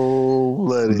 Cold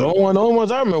blooded. The only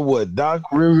ones I remember what Doc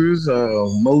Rivers,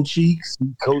 Mo Cheeks.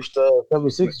 He coached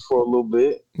 76ers for a little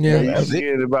bit. Yeah,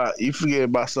 you forget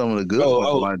about some of the good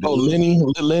ones.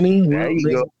 Lenny. There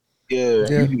you go. Yeah.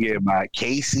 You forget about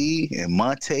Casey and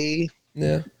Monte.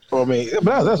 Yeah. I mean,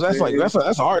 but that's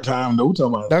a hard time though. We're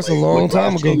talking about that's a long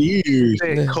time ago. 10 years.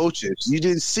 Coaches, you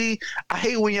didn't see. I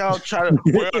hate when y'all try to.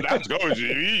 Well, that's coaches.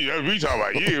 We talking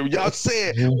about you. Y'all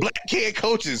said black head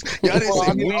coaches. Y'all didn't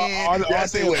say when. Y'all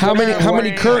said how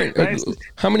many current?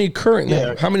 How many current now?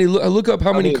 Yeah. How many? Look up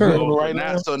how many current right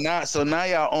now. So now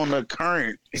y'all on the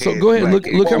current. So go ahead.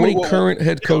 Look how many current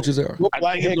head coaches there are.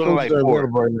 I think it's only like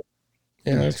 4.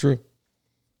 Yeah, that's true.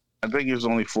 I think it was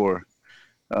only 4.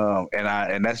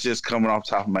 And that's just coming off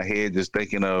the top of my head, just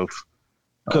thinking of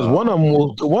because one of them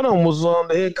was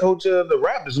the head coach of the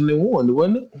Raptors when they won,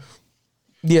 wasn't it?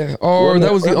 Yeah, or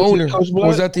that was the owner. Or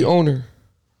was that the owner?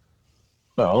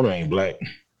 No, owner ain't black.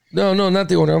 No, not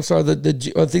the owner. I'm sorry. I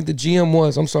think the GM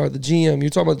was. I'm sorry, the GM.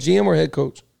 You're talking about GM or head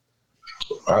coach?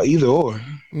 Either or.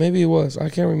 Maybe it was.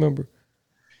 I can't remember.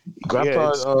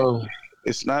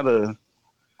 It's not a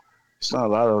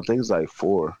lot of things like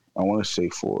 4. I want to say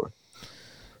 4.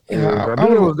 Yeah, there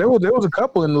was a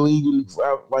couple in the league.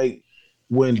 Like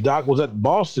when Doc was at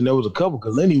Boston, there was a couple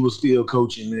because Lenny was still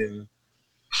coaching, and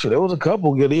there was a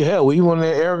couple. Even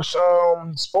Eric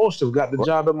Spoelstra got the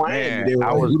job in Miami. Man,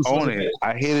 I was on it.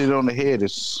 I hit it on the head.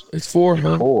 It's 4,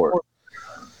 huh? 4.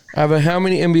 How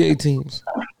many NBA teams?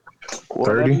 Well,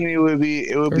 30. I mean,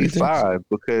 it would be 5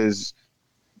 because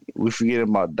we forget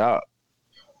about Doc.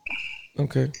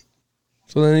 Okay,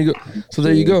 so then you go. So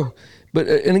there you go. But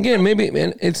and again, maybe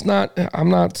man, it's not. I'm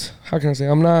not. How can I say?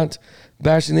 I'm not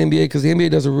bashing the NBA because the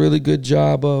NBA does a really good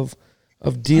job of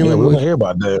dealing with. Hear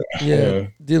about that. Yeah,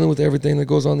 dealing with everything that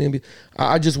goes on in the NBA.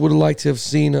 I just would have liked to have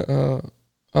seen. I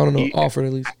don't know, offered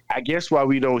at least. I guess why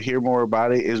we don't hear more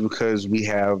about it is because we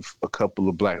have a couple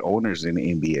of black owners in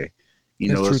the NBA.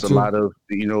 It's a lot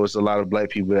of black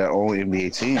people that own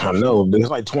NBA teams. I know. There's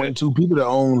like 22 people that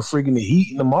own freaking the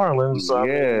Heat and the Marlins.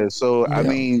 So I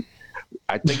mean.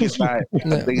 I think it's not.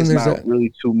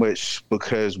 Really too much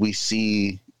because we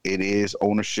see it is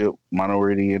ownership,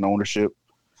 minority in ownership.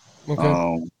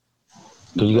 Okay.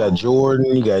 You got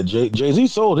Jordan, you got Jay-Z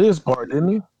sold his part,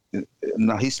 didn't he?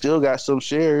 No, he still got some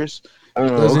shares.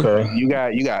 Okay. You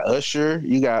got Usher.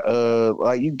 You got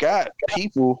you got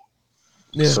people.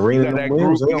 Yeah. Serena, you got that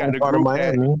group. You got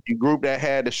the group that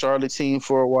had the Charlotte team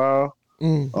for a while.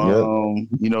 They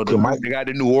got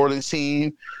the New Orleans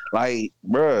team. Like,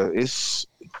 bruh,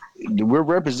 we're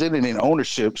represented in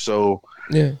ownership. So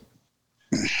yeah.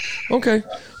 Okay.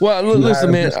 Well,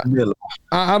 listen, man.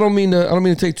 I don't mean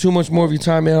to take too much more of your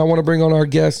time, man. I want to bring on our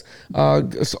guest, On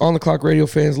the Clock Radio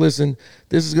fans. Listen,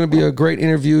 this is going to be a great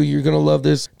interview. You're going to love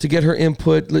this. To get her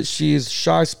input, she is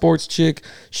Shy Sports Chick.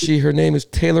 Her name is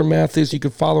Taylor Mathis. You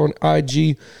can follow her on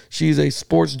IG. She's a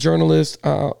sports journalist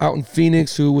out in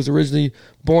Phoenix who was originally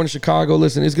born in Chicago.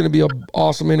 Listen, it's going to be an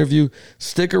awesome interview.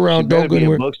 Stick around. Don't go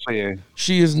anywhere.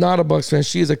 She is not a Bucks fan.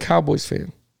 She is a Cowboys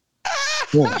fan.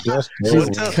 We need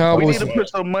to put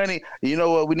some money. You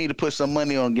know what? We need to put some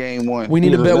money on game 1. We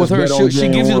need to bet with her. She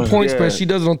gives you the point spread. She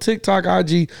does it on TikTok,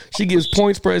 IG. She gives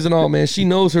point spreads and all, man. She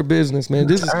knows her business, man.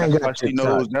 That's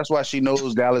why she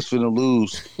knows Dallas finna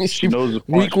lose. She knows the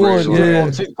week 1.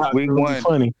 Yeah, week 1.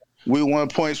 Funny. We 1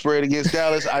 point spread against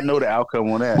Dallas. I know the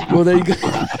outcome on that. Well, there you go.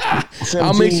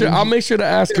 I'll make sure to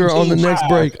ask her on the next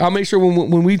break. I'll make sure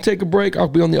when we take a break, I'll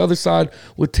be on the other side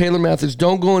with Taylor Mathis.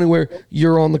 Don't go anywhere.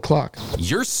 You're on the clock.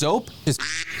 Your soap is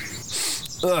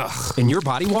ugh, and your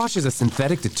body wash is a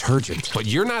synthetic detergent, but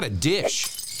you're not a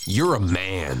dish. You're a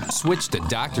man. Switch to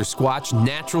Dr. Squatch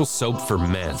Natural Soap for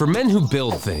Men. For men who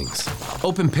build things.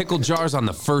 Open pickle jars on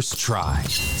the first try.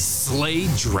 Slay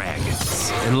dragons.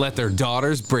 And let their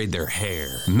daughters braid their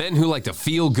hair. Men who like to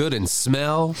feel good and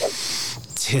smell.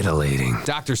 Titillating.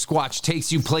 Dr. Squatch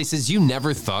takes you places you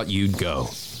never thought you'd go.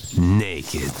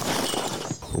 Naked.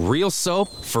 Real soap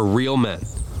for real men.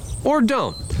 Or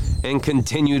don't. And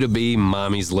continue to be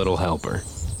mommy's little helper.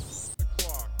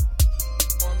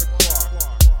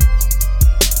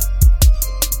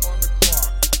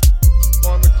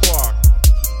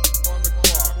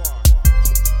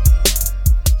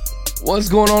 What's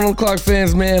going on the clock,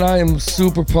 fans, man? I am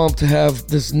super pumped to have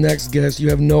this next guest. You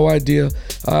have no idea.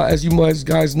 As you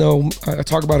guys know, I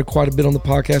talk about it quite a bit on the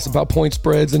podcast about point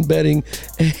spreads and betting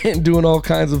and doing all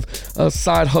kinds of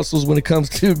side hustles when it comes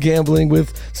to gambling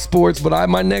with sports. But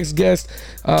my next guest,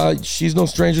 she's no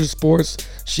stranger to sports.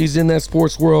 She's in that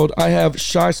sports world. I have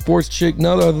shy sports chick,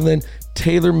 none other than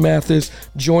Taylor Mathis,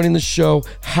 joining the show.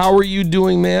 How are you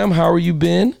doing, ma'am? How are you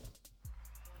been?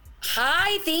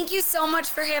 Hi, thank you so much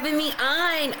for having me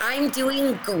on. I'm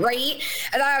doing great.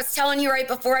 As I was telling you right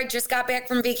before, I just got back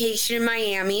from vacation in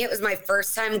Miami. It was my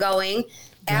first time going.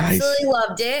 Absolutely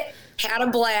loved it. Had a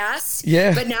blast.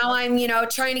 Yeah. But now I'm,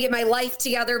 trying to get my life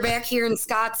together back here in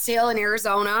Scottsdale in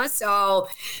Arizona. So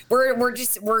we're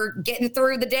getting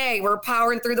through the day. We're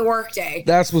powering through the workday.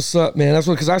 That's what's up, man. That's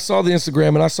what, because I saw the Instagram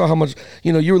and I saw how much,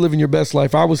 you were living your best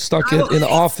life. I was stuck in the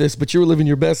office, but you were living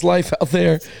your best life out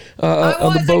there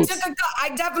on the boats.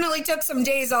 I definitely took some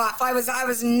days off. I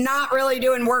was not really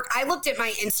doing work. I looked at my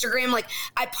Instagram,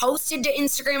 I posted to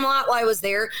Instagram a lot while I was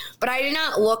there, but I did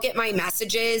not look at my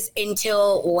messages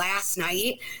until last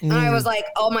night. And I was like,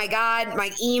 oh my God, my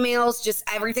emails, just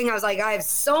everything. I was like, I have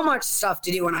so much stuff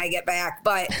to do when I get back,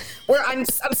 but I'm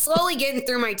slowly getting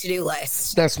through my to-do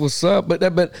list. That's what's up.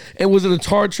 And was it a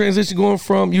hard transition going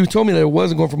from, you told me that it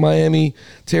wasn't going from Miami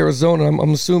to Arizona.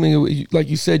 I'm assuming, like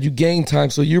you said, you gained time.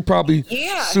 So you're probably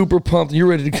super pumped and you're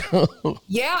ready to go.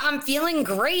 Yeah, I'm feeling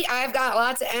great. I've got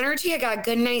lots of energy. I got a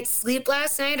good night's sleep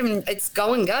last night and it's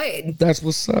going good. That's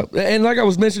what's up. And like I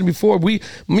was mentioning before, me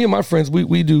and my friends,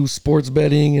 we do sports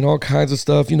betting and all kinds of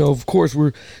stuff. Of course,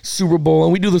 we're Super Bowl,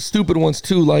 and we do the stupid ones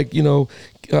too. Like,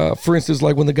 for instance,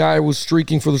 like when the guy was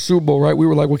streaking for the Super Bowl, right? We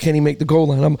were like, well, can he make the goal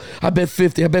line? I bet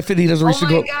 50. I bet 50 he doesn't reach the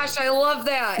goal. Oh my gosh, I love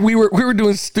that. We were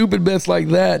doing stupid bets like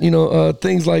that.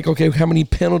 Things like, okay, how many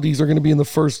penalties are going to be in the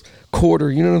first quarter?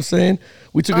 You know what I'm saying?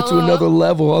 We took it to another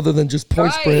level other than just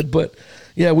point spread, but.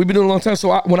 Yeah, we've been doing it a long time.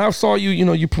 So when I saw you,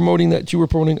 you promoting that, you were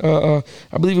promoting, I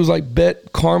believe it was like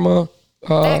Bet Karma.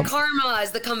 Bet Karma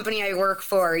is the company I work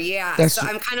for. Yeah, so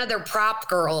I'm kind of their prop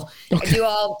girl. Okay. I do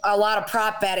a lot of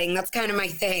prop betting. That's kind of my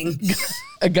thing.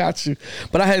 I got you.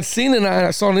 But I had seen it and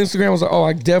I saw on Instagram. I was like, oh,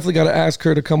 I definitely got to ask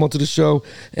her to come onto the show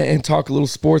and talk a little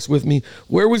sports with me.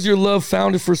 Where was your love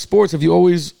founded for sports? Have you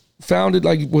always found it?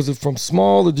 Like, was it from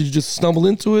small or did you just stumble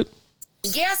into it?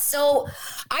 Yeah, so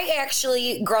I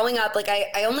actually, growing up,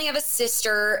 I only have a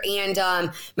sister, and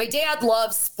my dad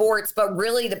loves sports, but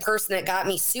really the person that got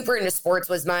me super into sports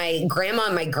was my grandma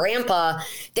and my grandpa.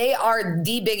 They are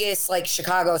the biggest,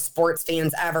 Chicago sports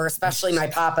fans ever, especially my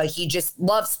papa. He just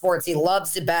loves sports. He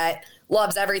loves to bet,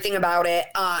 loves everything about it.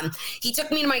 He took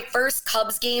me to my first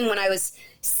Cubs game when I was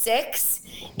 6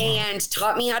 and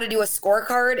taught me how to do a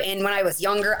scorecard. And when I was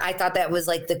younger, I thought that was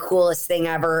the coolest thing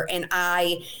ever. And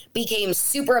I became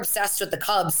super obsessed with the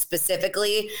Cubs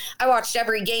specifically. I watched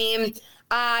every game.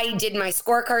 I did my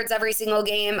scorecards every single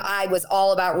game. I was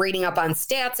all about reading up on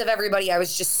stats of everybody. I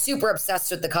was just super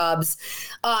obsessed with the Cubs.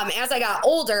 As I got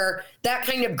older, that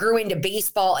kind of grew into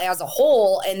baseball as a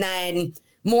whole. And then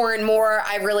more and more,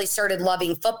 I really started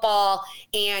loving football,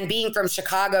 and being from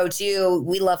Chicago too,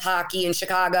 we love hockey in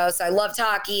Chicago. So I loved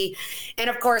hockey. And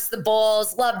of course the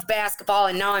Bulls, loved basketball,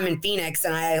 and now I'm in Phoenix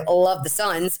and I love the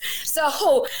Suns.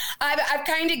 So I've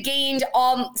kind of gained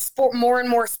more and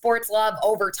more sports love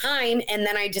over time. And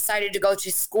then I decided to go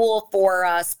to school for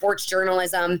sports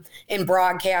journalism and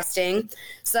broadcasting.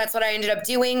 So that's what I ended up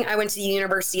doing. I went to the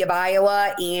University of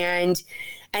Iowa and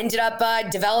ended up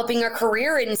developing a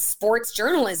career in sports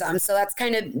journalism. So that's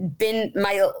kind of been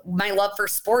my love for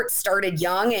sports. Started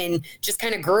young and just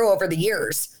kind of grew over the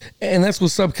years. And that's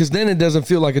what's up, because then it doesn't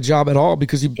feel like a job at all,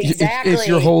 because it's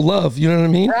your whole love. You know what I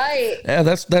mean? Right. Yeah,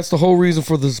 that's the whole reason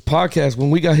for this podcast. When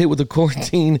we got hit with the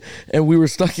quarantine and we were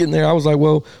stuck in there, I was like,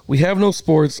 well, we have no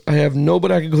sports. I have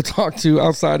nobody I can go talk to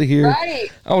outside of here. Right.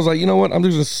 I was like, you know what? I'm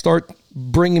just going to start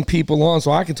bringing people on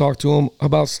so I can talk to them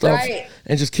about stuff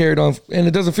and just carry it on. And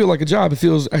it doesn't feel like a job. It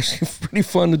feels actually pretty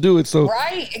fun to do it. So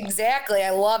right, exactly.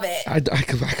 I love it. I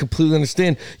completely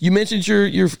understand. You mentioned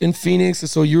you're in Phoenix,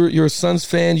 so you're a Suns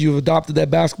fan. You've adopted that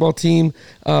basketball team.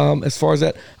 As far as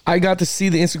that, I got to see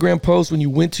the Instagram post when you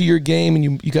went to your game and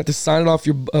you got to sign it off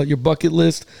your bucket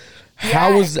list.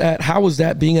 How was that? How was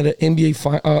that being at an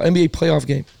NBA playoff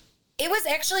game? It was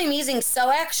actually amazing. So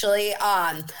actually,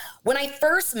 when I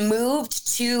first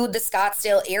moved to the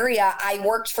Scottsdale area, I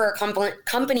worked for a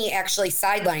company actually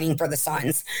sidelining for the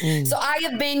Suns. So I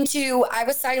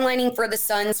was sidelining for the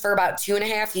Suns for about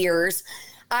 2.5 years.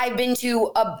 I've been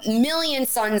to a million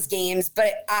Suns games,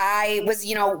 but I was,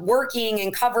 working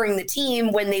and covering the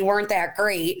team when they weren't that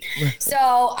great. So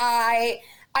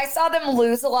I saw them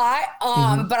lose a lot,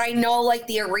 but I know like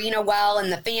the arena well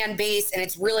and the fan base, and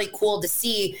it's really cool to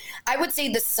see. I would say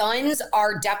the Suns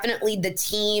are definitely the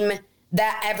team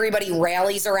that everybody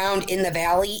rallies around in the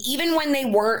Valley. Even when they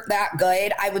weren't that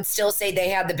good, I would still say they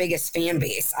had the biggest fan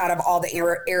base out of all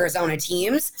the Arizona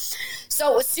teams.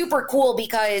 So it was super cool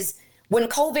because when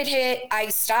COVID hit, I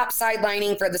stopped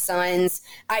sidelining for the Suns.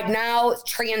 I've now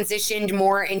transitioned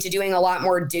more into doing a lot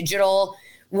more digital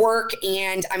work,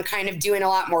 and I'm kind of doing a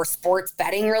lot more sports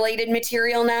betting related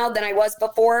material now than I was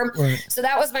before. Right. So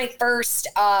that was my first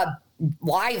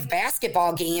live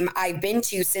basketball game I've been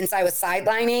to since I was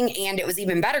sidelining, and it was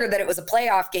even better that it was a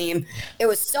playoff game. It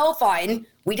was so fun.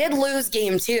 We did lose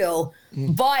game 2,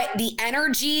 but the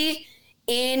energy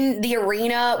in the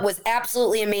arena was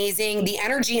absolutely amazing. The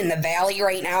energy in the Valley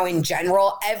right now in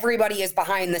general, everybody is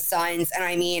behind the Suns. And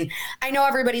I mean, I know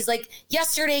everybody's like,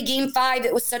 yesterday, game 5,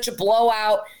 it was such a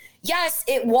blowout. Yes,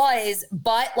 it was,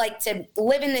 but like to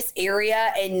live in this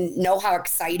area and know how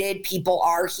excited people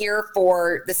are here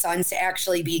for the Suns to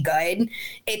actually be good,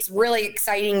 it's really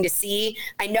exciting to see.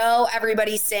 I know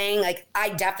everybody's saying like, I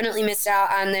definitely missed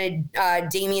out on the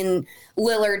Damien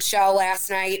Lillard show last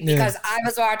night because I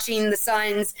was watching the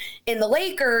Suns and the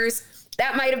Lakers.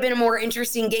 That might have been a more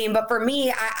interesting game, but for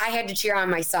me, I had to cheer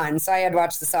on my Suns, so I had to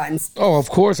watch the Suns. Oh, of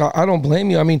course. I don't blame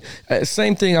you. I mean,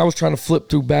 same thing. I was trying to flip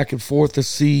through back and forth to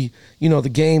see, the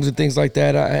games and things like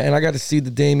that, and I got to see the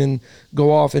Damien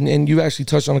go off, and you actually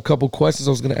touched on a couple questions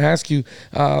I was going to ask you.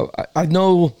 I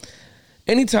know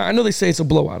they say it's a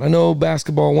blowout. I know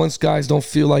basketball, once guys don't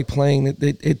feel like playing,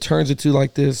 it turns into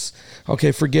like this,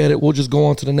 okay, forget it, we'll just go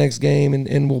on to the next game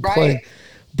and we'll play.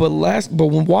 But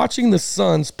when watching the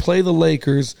Suns play the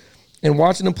Lakers and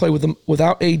watching them play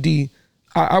without AD,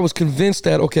 I was convinced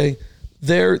that, okay,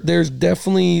 there's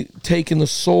definitely taking the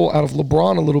soul out of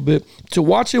LeBron a little bit. To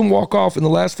watch him walk off in the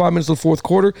last 5 minutes of the fourth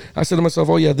quarter, I said to myself,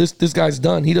 oh yeah, this guy's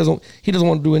done. He doesn't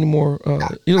want to do any more.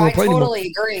 He doesn't want to play anymore. I totally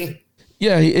agree.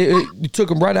 Yeah, it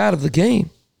took him right out of the game.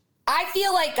 I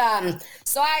feel like,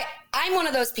 I'm one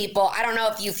of those people, I don't know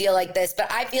if you feel like this,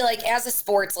 but I feel like as a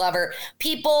sports lover,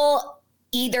 people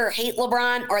either hate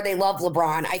LeBron or they love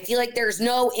LeBron. I feel like there's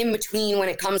no in between when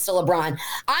it comes to LeBron.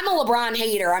 I'm a LeBron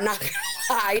hater. I'm not going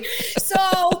to lie.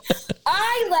 So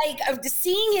I like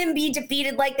seeing him be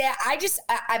defeated like that.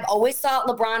 I've always thought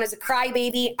LeBron is a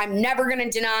crybaby. I'm never going to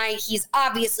deny he's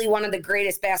obviously one of the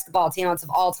greatest basketball talents of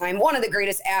all time, one of the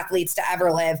greatest athletes to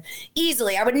ever live.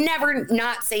 Easily. I would never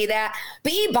not say that,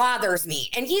 but he bothers me.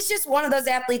 And he's just one of those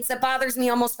athletes that bothers me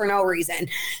almost for no reason.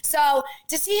 So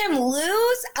to see him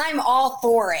lose, I'm all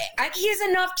for it. He has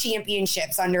enough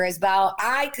championships under his belt.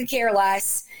 I could care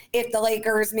less if the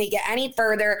Lakers make it any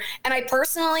further. And I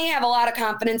personally have a lot of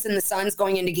confidence in the Suns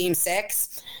going into game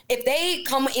 6. If they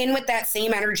come in with that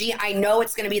same energy, I know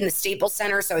it's going to be in the Staples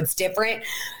Center, so it's different.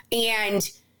 And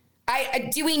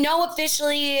do we know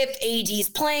officially if AD's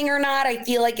playing or not? I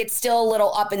feel like it's still a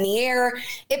little up in the air.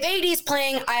 If AD's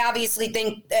playing, I obviously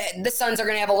think the Suns are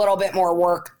going to have a little bit more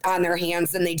work on their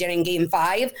hands than they did in game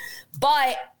 5.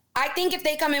 But I think if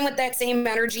they come in with that same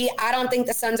energy, I don't think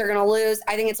the Suns are going to lose.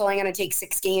 I think it's only going to take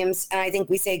 6 games. And I think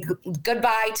we say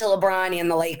goodbye to LeBron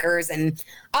and the Lakers. And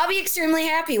I'll be extremely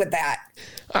happy with that.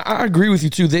 I agree with you,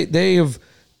 too.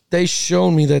 They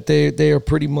shown me that they are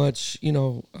pretty much,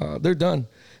 they're done.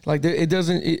 Like,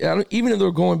 even if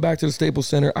they're going back to the Staples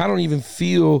Center, I don't even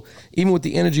feel, even with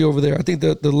the energy over there, I think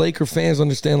the Laker fans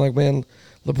understand, like, man,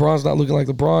 LeBron's not looking like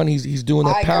LeBron. He's doing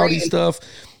that pouty stuff.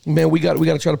 Man, we got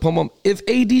to try to pump him. If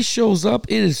AD shows up,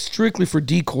 it is strictly for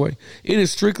decoy. It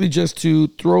is strictly just to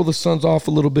throw the Suns off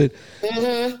a little bit.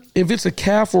 Mm-hmm. If it's a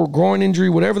calf or groin injury,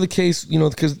 whatever the case,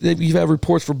 because you've had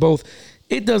reports for both,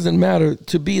 it doesn't matter.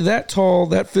 To be that tall,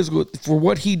 that physical, for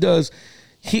what he does,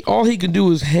 all he can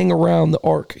do is hang around the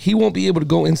arc. He won't be able to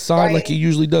go inside like he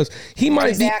usually does. He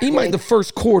might the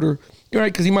first quarter You're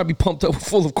right, because he might be pumped up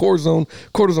full of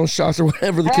cortisone shots or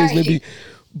whatever the case may be.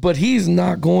 But he's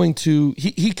not going to.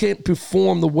 He can't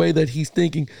perform the way that he's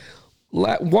thinking.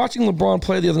 Watching LeBron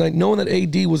play the other night, knowing that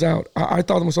AD was out, I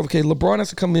thought to myself, okay, LeBron has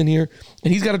to come in here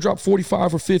and he's got to drop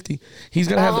 45 or 50. He's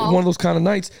got to have one of those kind of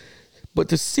nights. But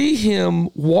to see him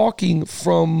walking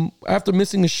from after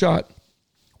missing a shot,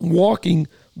 walking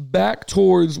back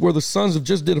towards where the Suns have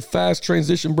just did a fast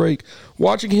transition break,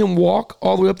 watching him walk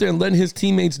all the way up there and letting his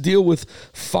teammates deal with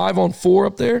 5-on-4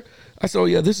 up there, I said, oh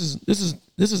yeah, this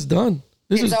is done.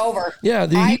 It's over. Yeah,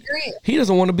 I agree. He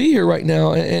doesn't want to be here right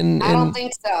now, and I don't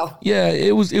think so. Yeah,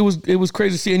 it was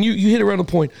crazy to see. And you hit around the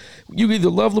point. You either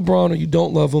love LeBron or you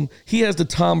don't love him. He has the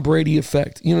Tom Brady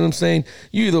effect. You know what I'm saying?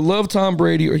 You either love Tom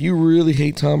Brady or you really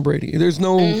hate Tom Brady. There's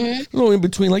no in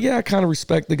between. Like, yeah, I kind of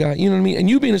respect the guy. You know what I mean? And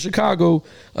you being a Chicago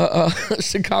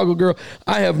girl,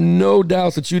 I have no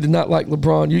doubts that you did not like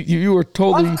LeBron. You were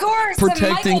totally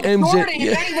protecting MJ. Jordan,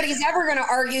 if anybody's ever going to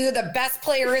argue who the best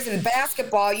player is in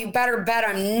basketball, you better bet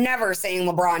I'm never saying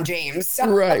LeBron James. So.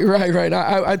 Right.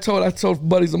 I told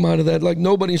buddies of mine of that. Like,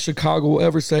 nobody in Chicago will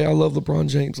ever say I love LeBron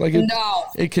James. Like,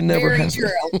 it can never happen.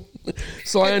 True.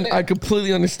 So I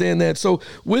completely understand that. So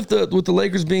with the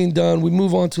Lakers being done, we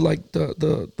move on to like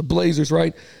the Blazers,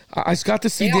 right? I got to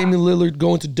see Damien Lillard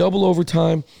go into double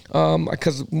overtime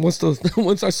because once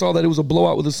I saw that it was a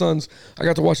blowout with the Suns, I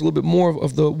got to watch a little bit more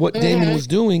of what Damien was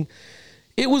doing.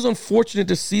 It was unfortunate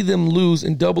to see them lose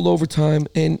in double overtime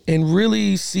and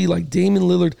really see like Damien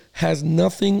Lillard has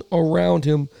nothing around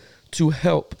him to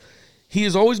help. He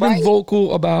has always been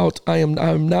vocal about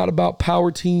I'm not about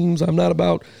power teams. I'm not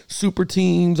about super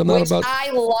teams. I love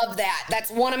that.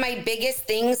 That's one of my biggest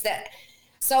things that.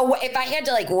 So if I had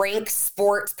to like rank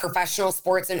sports, professional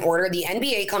sports in order, the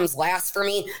NBA comes last for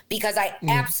me because I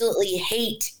absolutely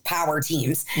hate power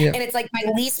teams. Yeah. And it's like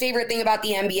my least favorite thing about the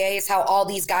NBA is how all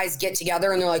these guys get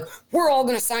together and they're like, we're all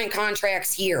going to sign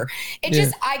contracts here. It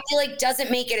just, I feel like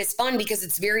doesn't make it as fun because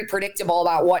it's very predictable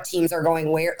about what teams are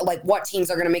going where, like what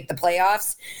teams are going to make the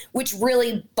playoffs, which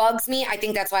really bugs me. I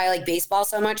think that's why I like baseball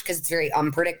so much because it's very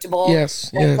unpredictable.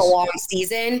 Yes. It's a long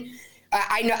season.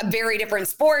 I know very different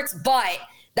sports, but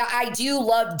I do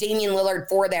love Damian Lillard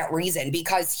for that reason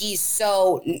because he's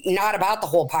so not about the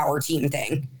whole power team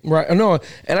thing. Right. No,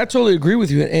 and I totally agree with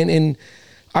you. And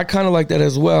I kind of like that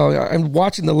as well. I'm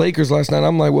watching the Lakers last night.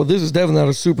 I'm like, well, this is definitely not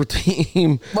a super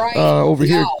team over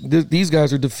here. These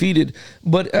guys are defeated.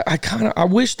 But I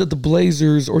wish that the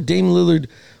Blazers or Damian Lillard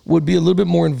would be a little bit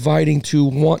more inviting to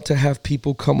want to have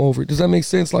people come over. Does that make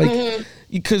sense? Like,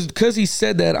 because he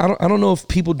said that, I don't know if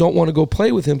people don't want to go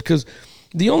play with him because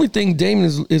the only thing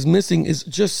Damien is missing is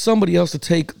just somebody else to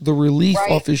take the relief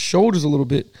off his shoulders a little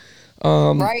bit.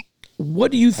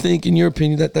 What do you think, in your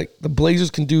opinion, that the Blazers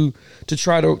can do to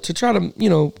try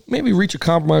to maybe reach a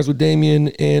compromise with Damien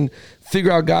and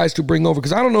figure out guys to bring over?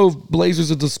 Because I don't know if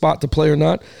Blazers is the spot to play or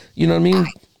not. You know what I mean?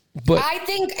 But I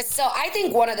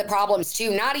think one of the problems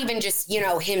too, not even just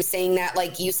him saying that,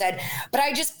 like you said, but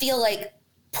I just feel like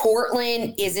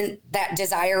Portland isn't that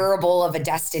desirable of a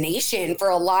destination for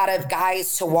a lot of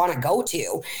guys to want to go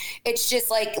to. It's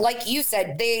just like you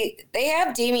said, they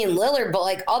have Damian Lillard, but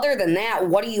like other than that,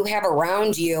 what do you have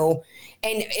around you?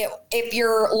 And if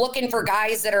you're looking for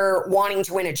guys that are wanting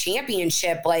to win a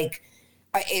championship, like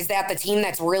is that the team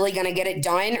that's really going to get it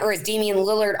done? Or is Damian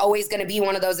Lillard always going to be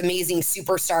one of those amazing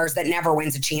superstars that never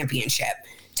wins a championship?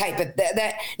 Type of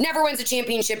that never wins a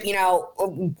championship,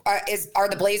 are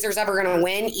the Blazers ever going to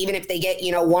win even if they get,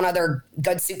 one other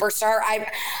good superstar?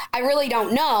 I really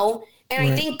don't know. And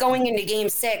I think going into game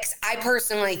 6, I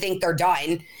personally think they're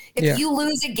done. If you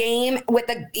lose a game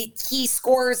he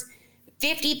scores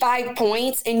 55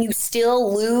 points and you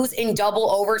still lose in double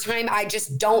overtime, I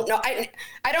just don't know. I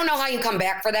don't know how you come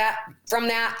back from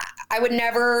that. I would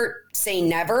never say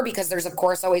never because there's of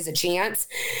course always a chance,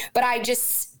 but I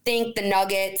just think the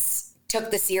Nuggets took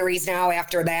the series now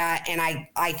after that, and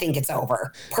I think it's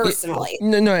over personally.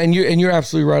 No, and you're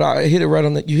absolutely right. You hit it right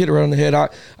on the head.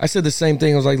 I said the same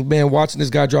thing. I was like, man, watching this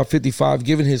guy drop 55,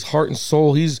 giving his heart and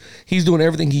soul, he's doing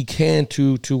everything he can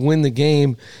to win the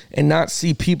game, and not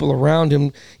see people around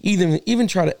him even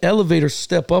try to elevate or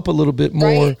step up a little bit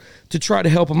more to try to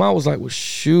help him out. I was like, well,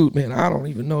 shoot, man, I don't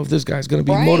even know if this guy's going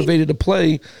to be motivated to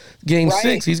play game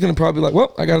 6. He's going to probably be like,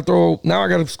 well, I got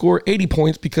to score 80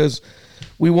 points because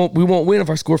we won't win if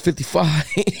I score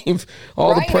 55.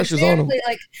 All the pressure's on him.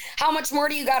 Like, how much more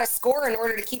do you got to score in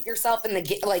order to keep yourself in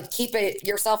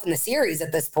yourself in the series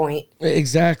at this point?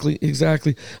 Exactly.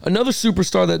 Another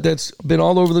superstar that's been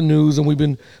all over the news, and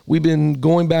we've been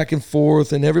going back and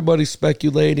forth, and everybody's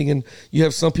speculating, and you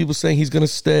have some people saying he's going to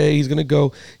stay, he's going to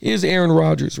go. Is is Aaron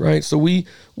Rodgers, right? So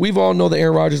we've all know that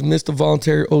Aaron Rodgers missed the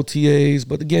voluntary OTAs,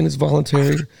 but again, it's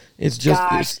voluntary. It's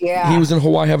just he was in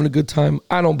Hawaii having a good time.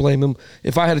 I don't blame him.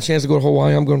 If I had a chance to go to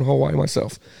Hawaii, I'm going to Hawaii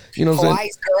myself. You know what I'm saying?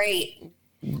 Hawaii's great.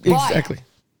 Exactly.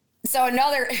 So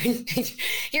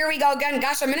here we go again.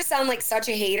 Gosh, I'm going to sound like such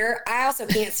a hater. I also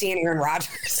can't stand Aaron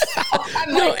Rodgers.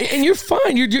 And you're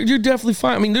fine. You're definitely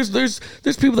fine. I mean, there's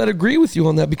people that agree with you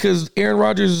on that because Aaron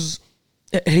Rodgers,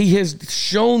 he has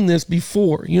shown this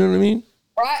before. You know what I mean?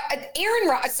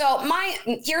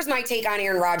 Here's my take on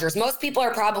Aaron Rodgers. Most people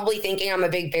are probably thinking I'm a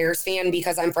big Bears fan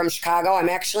because I'm from Chicago. I'm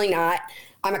actually not.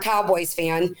 I'm a Cowboys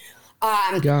fan. So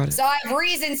I have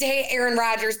reason to hate Aaron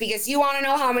Rodgers because you want to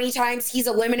know how many times he's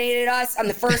eliminated us on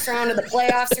the first round of the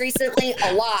playoffs recently?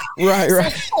 A lot. Right.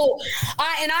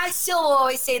 And I still will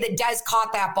always say that Dez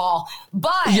caught that ball.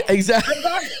 But yeah, exactly.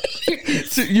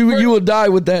 So you will die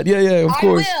with that. Yeah, of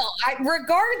course. I will.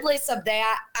 Regardless of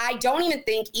that, I don't even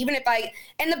think,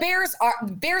 and the Bears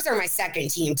are my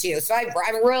second team too. So I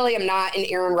really am not an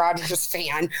Aaron Rodgers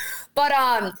fan. But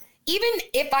even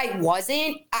if I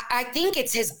wasn't, I think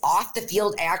it's his off the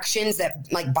field actions that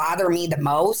bother me the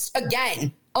most.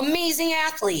 Again, amazing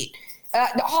athlete,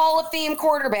 the Hall of Fame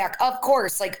quarterback, of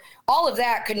course. All of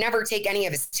that could never take any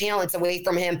of his talents away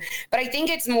from him. But I think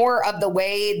it's more of the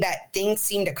way that things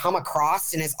seem to come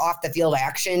across in his off the field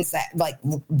actions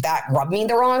that rub me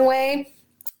the wrong way.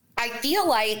 I feel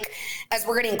like as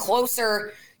we're getting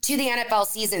closer to the NFL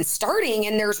season starting,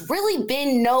 and there's really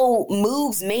been no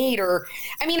moves made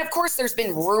of course there's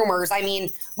been rumors.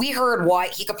 We heard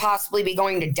he could possibly be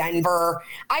going to Denver.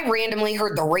 I randomly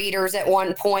heard the Raiders at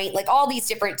one point, all these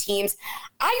different teams.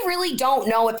 I really don't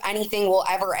know if anything will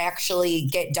ever actually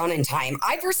get done in time.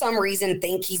 I, for some reason,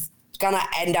 think he's going to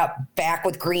end up back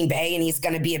with Green Bay and he's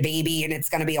going to be a baby and it's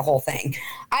going to be a whole thing.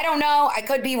 I don't know. I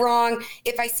could be wrong.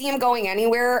 If I see him going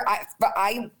anywhere,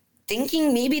 I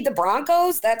thinking maybe the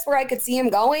Broncos, that's where I could see him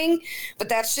going, but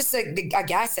that's just a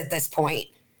guess at this point.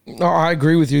 No, I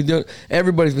agree with you.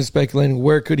 Everybody's been speculating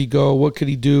where could he go, what could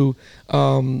he do.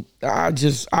 The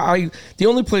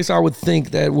only place I would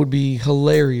think that would be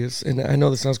hilarious, and I know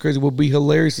this sounds crazy, would be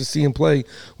hilarious to see him play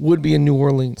would be in New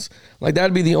Orleans.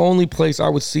 That'd be the only place I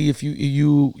would see if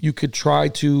you could try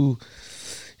to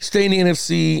stay in the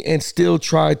NFC and still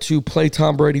try to play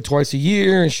Tom Brady twice a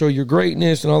year and show your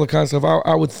greatness and all the kind of stuff.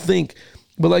 I would think,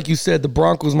 but like you said, the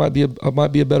Broncos might be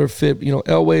a better fit.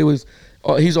 Elway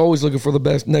he's always looking for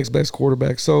the next best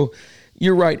quarterback. So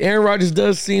you're right. Aaron Rodgers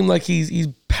does seem like he's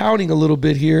pouting a little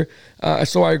bit here.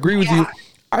 So I agree with you.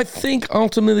 I think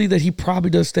ultimately that he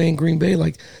probably does stay in Green Bay.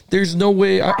 There's no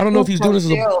way. I don't know if he's doing this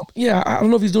as I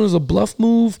don't know if he's doing this as a bluff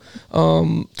move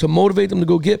to motivate them to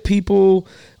go get people.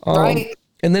 Right.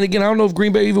 And then again, I don't know if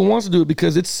Green Bay even wants to do it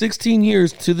because it's 16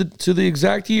 years to the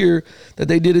exact year that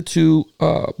they did it to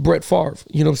Brett Favre.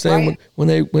 You know what I'm saying? Right.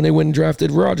 When they went and drafted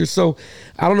Rodgers. So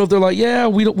I don't know if they're like, yeah,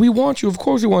 we want you. Of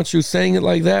course we want you. Saying it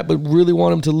like that, but really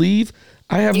want him to leave.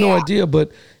 I have no idea.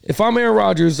 But if I'm Aaron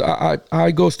Rodgers,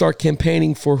 I go start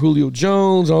campaigning for Julio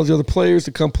Jones and all the other players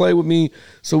to come play with me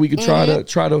so we could try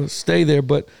to stay there.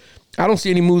 But I don't see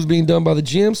any moves being done by the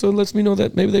GM, so it lets me know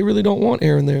that maybe they really don't want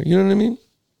Aaron there. You know what I mean?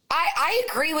 I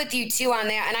agree with you too on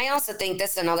that. And I also think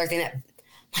this is another thing that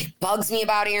bugs me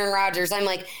about Aaron Rodgers.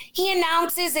 He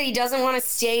announces that he doesn't want to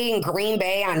stay in Green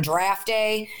Bay on draft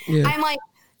day. Yeah. I'm like,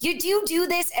 you do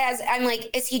this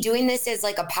is he doing this as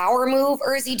a power move,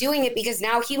 or is he doing it because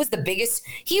now he was the biggest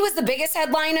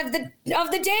headline of the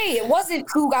day? It wasn't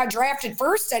who got drafted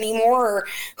first anymore or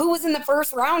who was in the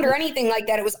first round or anything like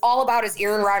that. It was all about is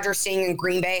Aaron Rodgers staying in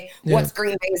Green Bay? Yeah. What's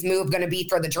Green Bay's move going to be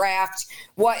for the draft?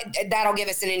 That'll give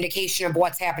us an indication of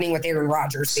what's happening with Aaron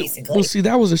Rodgers, basically. Well, see,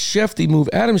 that was a Schefty move.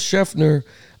 Adam Schefter,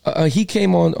 he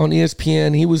came on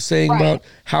ESPN. He was saying about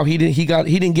how he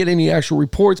didn't get any actual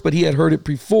reports, but he had heard it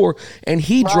before, and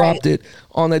he dropped it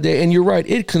on that day. And you're right,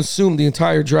 it consumed the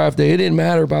entire draft day. It didn't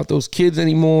matter about those kids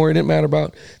anymore. It didn't matter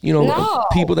about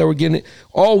people that were getting it.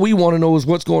 All we want to know is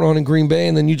what's going on in Green Bay.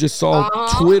 And then you just saw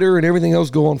Twitter and everything else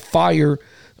go on fire,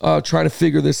 trying to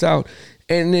figure this out.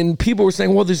 And then people were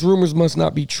saying, well, these rumors must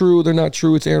not be true. They're not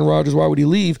true. It's Aaron Rodgers. Why would he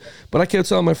leave? But I kept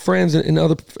telling my friends and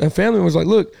other family members,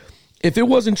 look, if it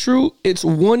wasn't true, it's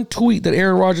one tweet that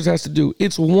Aaron Rodgers has to do.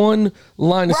 It's one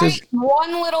line that says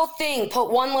one little thing.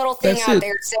 Put one little thing out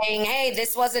there saying, hey,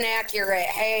 this wasn't accurate.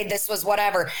 Hey, this was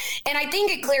whatever. And I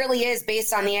think it clearly is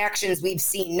based on the actions we've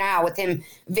seen now with him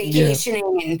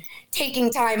vacationing and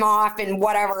taking time off and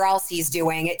whatever else he's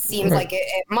doing. It seems like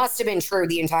it must have been true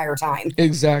the entire time.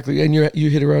 Exactly. And you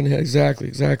hit it around the head.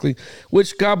 Exactly.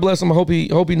 Which, God bless him. I hope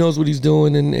he knows what he's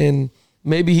doing and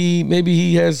Maybe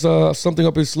he has something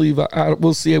up his sleeve.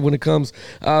 We'll see it when it comes.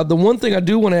 The one thing I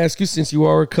do want to ask you, since you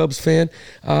are a Cubs fan,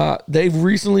 they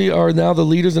recently are now the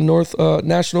leaders in North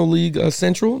National League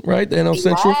Central, right? The NL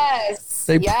Central. Yes.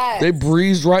 They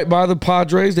breezed right by the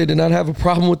Padres. They did not have a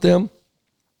problem with them.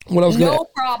 No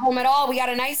problem at all. We got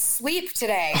a nice sweep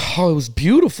today. Oh, it was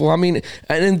beautiful. I mean,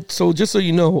 and so just so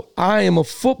you know, I am a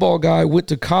football guy. Went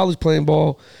to college playing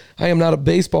ball. I am not a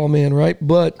baseball man, right?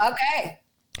 But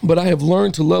I have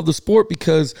learned to love the sport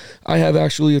because I have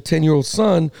actually a 10-year-old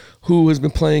son who has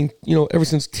been playing, ever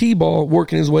since T-ball,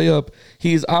 working his way up.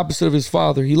 He is opposite of his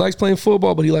father. He likes playing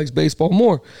football, but he likes baseball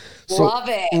more. So, love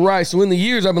it. Right. So in the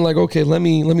years, I've been like, okay, let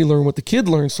me learn what the kid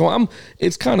learns. So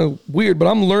it's kind of weird, but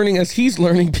I'm learning as he's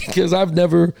learning because I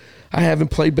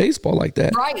haven't played baseball like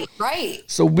that. Right.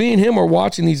 So me and him are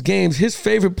watching these games. His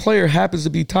favorite player happens to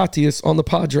be Mathis on the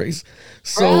Padres.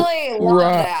 So really? Love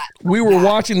that. We were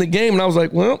watching the game, and I was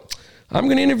like, well, I'm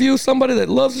going to interview somebody that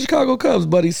loves the Chicago Cubs,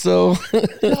 buddy. So,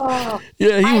 I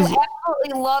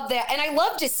absolutely love that. And I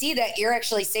love to see that you're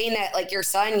actually saying that, like, your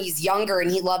son, he's younger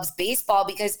and he loves baseball,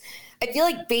 because I feel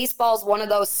like baseball is one of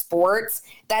those sports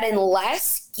that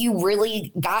unless you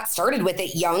really got started with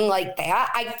it young like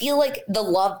that, I feel like the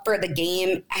love for the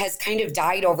game has kind of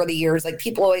died over the years. Like,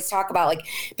 people always talk about, like,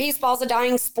 baseball's a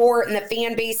dying sport and the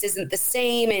fan base isn't the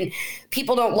same and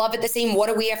people don't love it the same. What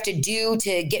do we have to do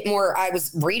to get more? I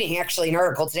was reading actually an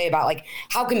article today about, like,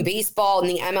 how can baseball and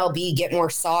the MLB get more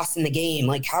sauce in the game?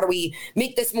 Like, how do we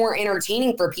make this more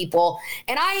entertaining for people?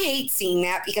 And I hate seeing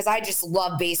that because I just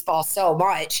love baseball so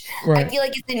much. Right. I feel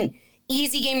like it's an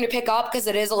easy game to pick up because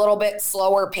it is a little bit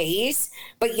slower pace,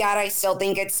 but yet I still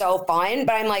think it's so fun.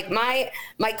 But I'm like, my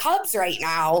Cubs right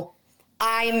now,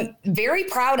 I'm very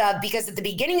proud of, because at the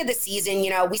beginning of the season,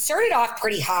 we started off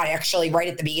pretty hot actually right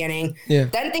at the beginning. Yeah.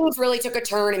 Then things really took a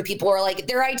turn and people were like,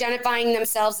 they're identifying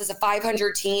themselves as a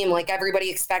 500 team like everybody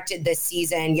expected this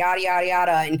season, yada, yada,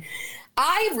 yada. And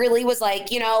I really was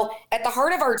like, at the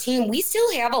heart of our team, we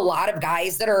still have a lot of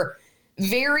guys that are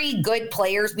very good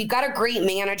players. We've got a great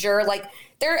manager. Like,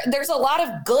 there's a lot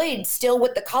of good still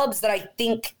with the Cubs that I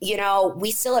think,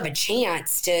 we still have a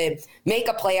chance to make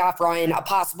a playoff run, a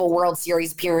possible World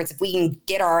Series appearance if we can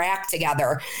get our act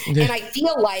together. Yeah. And I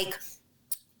feel like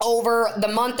over the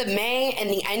month of May and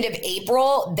the end of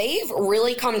April, they've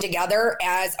really come together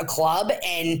as a club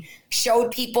and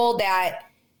showed people that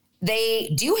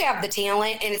they do have the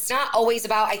talent, and it's not always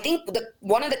about, I think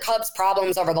one of the Cubs'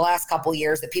 problems over the last couple of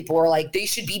years that people were like, they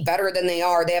should be better than they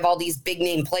are. They have all these big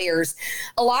name players.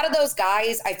 A lot of those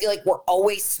guys, I feel like, were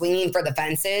always swinging for the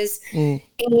fences, and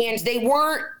they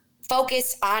weren't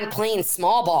focused on playing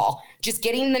small ball, just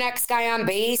getting the next guy on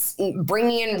base,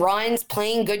 bringing in runs,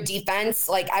 playing good defense,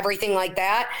 like everything like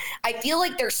that. I feel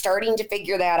like they're starting to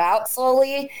figure that out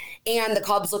slowly, and the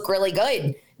Cubs look really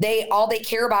good. All they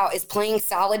care about is playing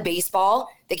solid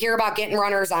baseball. They care about getting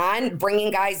runners on,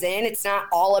 bringing guys in. It's not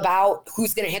all about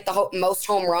who's going to hit the most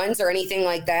home runs or anything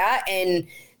like that. And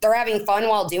they're having fun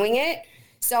while doing it.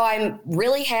 So I'm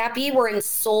really happy. We're in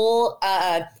sole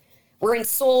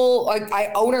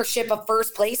ownership of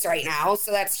first place right now.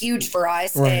 So that's huge for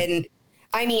us. Right. And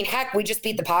I mean, heck, we just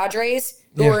beat the Padres,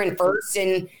 who are in first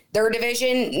in their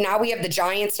division. Now we have the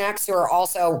Giants next, who are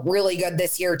also really good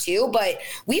this year too. But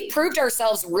we proved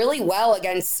ourselves really well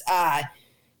against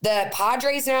the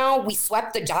Padres now. We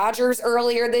swept the Dodgers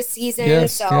earlier this season.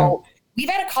 We've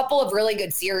had a couple of really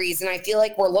good series, and I feel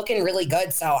like we're looking really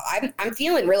good. So I'm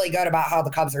feeling really good about how the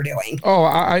Cubs are doing. Oh,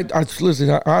 I listen,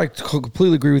 I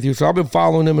completely agree with you. So I've been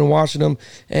following them and watching them,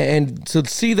 and to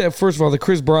see that, first of all, that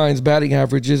Chris Bryant's batting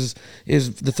average is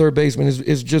the third baseman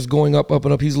is just going up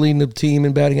and up. He's leading the team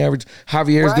in batting average.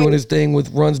 Javier's doing his thing with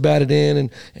runs batted in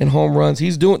and home runs.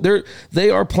 They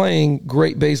are playing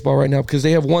great baseball right now because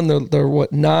they have won their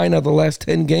 9 out of the last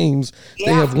 10 games. Yeah.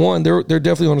 They have won. They're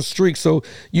definitely on a streak. So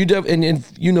and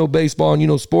you know baseball and you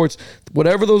know sports,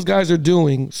 whatever those guys are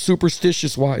doing,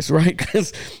 superstitious wise, right?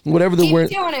 Because whatever they're wearing,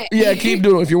 keep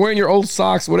doing it. If you're wearing your old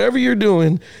socks, whatever you're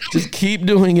doing, just keep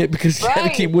doing it because you got to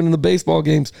keep winning the baseball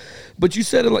games. But you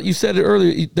said it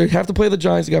earlier. They have to play the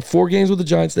Giants. They got 4 games with the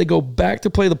Giants. They go back to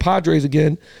play the Padres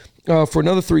again for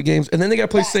another 3 games, and then they got to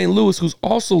play St. Louis, who's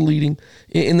also leading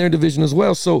in their division as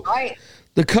well. So. Right.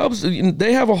 The Cubs,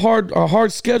 they have a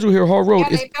hard schedule here, a hard road.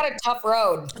 Yeah, they've got a tough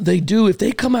road. They do. If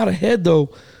they come out ahead,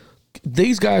 though,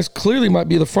 these guys clearly might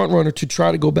be the front runner to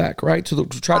try to go back, right? To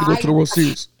try to go to the World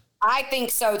Series. I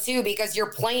think so, too, because you're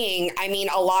playing,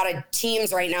 a lot of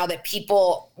teams right now that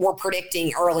people were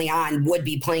predicting early on would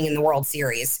be playing in the World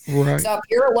Series. Right. So if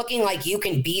you're looking like you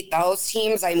can beat those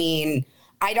teams,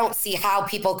 I don't see how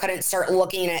people couldn't start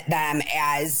looking at them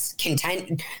as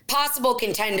possible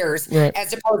contenders, right,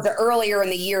 as opposed to earlier in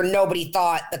the year, nobody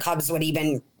thought the Cubs would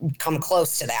even come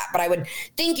close to that. But I would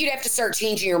think you'd have to start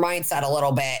changing your mindset a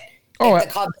little bit. If the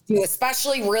Cubs do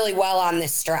especially really well on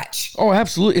this stretch. Oh,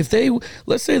 absolutely. If they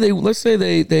let's say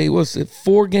they was it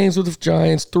 4 games with the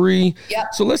Giants, 3.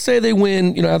 Yep. So let's say they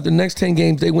win, out of the next 10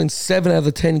 games, they win 7 out of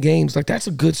the 10 games. Like, that's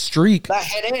a good streak.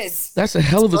 It is. That's a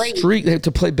hell of a streak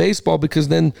to play baseball, because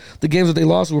then the games that they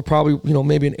lost were probably,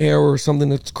 maybe an error or something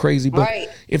that's crazy. But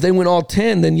if they win all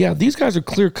 10, then yeah, these guys are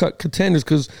clear-cut contenders,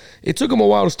 because it took them a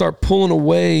while to start pulling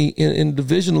away in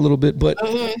division a little bit. But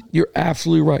you're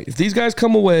absolutely right. If these guys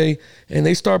come away and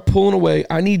they start pulling away,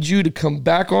 I need you to come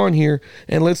back on here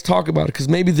and let's talk about it, because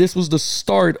maybe this was the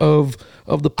start of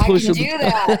the push of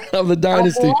the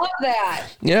dynasty. I love that.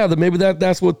 Yeah, maybe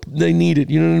that's what they needed.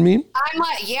 You know what I mean? I'm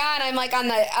like on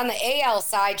the AL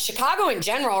side, Chicago in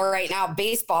general right now,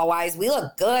 baseball wise, we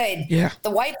look good. Yeah,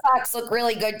 the White Sox look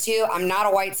really good too. I'm not a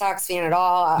White Sox fan at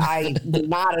all. I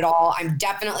not at all. I'm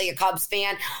definitely a Cubs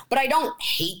fan, but I don't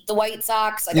hate the White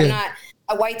Sox. Like, I'm not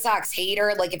a White Sox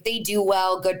hater. Like, if they do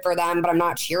well, good for them, but I'm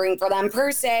not cheering for them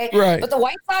per se. Right. But the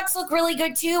White Sox look really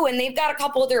good too, and they've got a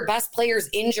couple of their best players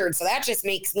injured, so that just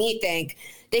makes me think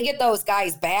they get those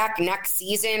guys back next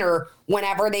season or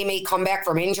whenever they may come back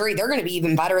from injury, they're going to be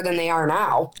even better than they are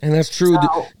now. And that's true.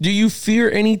 So, do you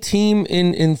fear any team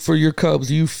in for your Cubs?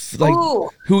 Do you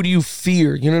who do you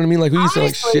fear? You know what I mean? Like, who you say,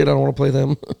 like, shit, I don't want to play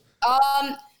them?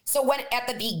 So when at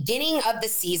the beginning of the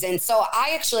season, so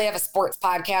I actually have a sports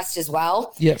podcast as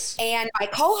well. Yes. And my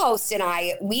co-host and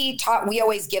I, we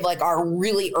always give like our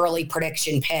really early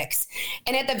prediction picks.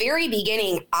 And at the very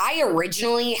beginning, I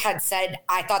originally had said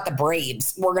I thought the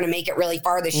Braves were going to make it really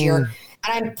far this year.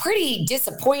 And I'm pretty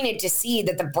disappointed to see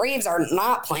that the Braves are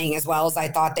not playing as well as I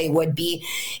thought they would be.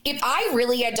 If I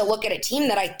really had to look at a team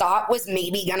that I thought was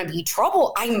maybe going to be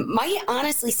trouble, I might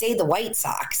honestly say the White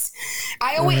Sox.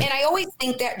 I always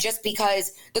think that just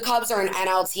because the Cubs are an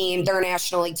NL team, they're a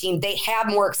National League team, they have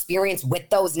more experience with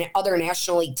those other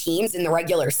National League teams in the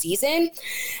regular season.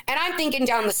 And I'm thinking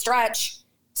down the stretch,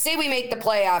 say we make the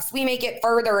playoffs, we make it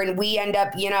further, and we end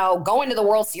up, going to the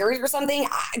World Series or something.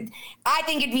 I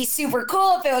think it'd be super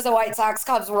cool if it was a White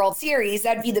Sox-Cubs World Series.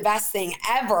 That'd be the best thing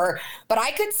ever. But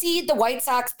I could see the White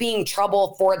Sox being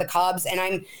trouble for the Cubs,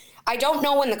 and I don't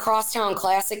know when the Crosstown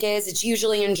Classic is. It's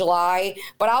usually in July,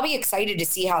 but I'll be excited to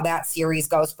see how that series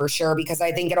goes for sure, because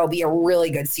I think it'll be a really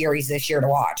good series this year to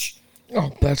watch. Oh,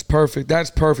 that's perfect.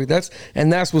 That's perfect. That's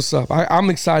what's up. I'm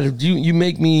excited. You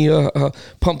make me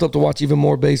pumped up to watch even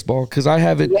more baseball, because I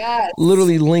have it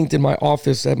literally linked in my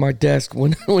office at my desk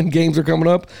when games are coming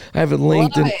up. I have it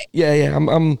linked,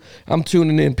 I'm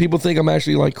tuning in. People think I'm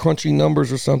actually like crunching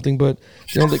numbers or something, but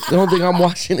they don't think I'm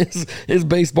watching is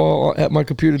baseball at my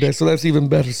computer desk. So that's even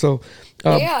better. So.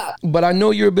 But I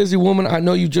know you're a busy woman. I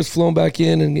know you've just flown back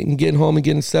in and getting home and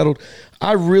getting settled.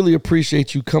 I really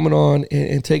appreciate you coming on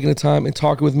and taking the time and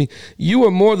talking with me. You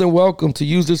are more than welcome to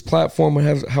use this platform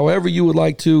however you would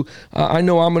like to. I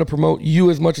know I'm going to promote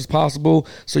you as much as possible,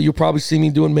 so you'll probably see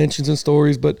me doing mentions and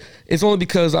stories, but it's only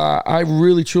because I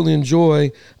really, truly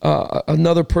enjoy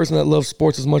another person that loves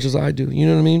sports as much as I do. You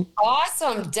know what I mean?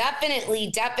 Awesome.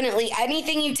 Definitely.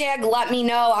 Anything you tag, let me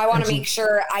know. I want to make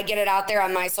sure I get it out there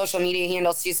on my social media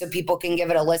handles too, so people can give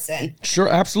it a listen. Sure,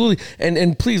 absolutely.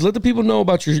 And please let the people know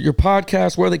about your podcast,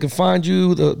 where they can find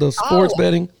you, the sports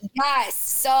betting. Yes.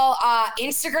 So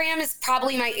Instagram is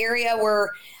probably my area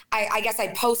where I guess I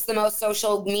post the most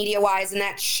social media wise, and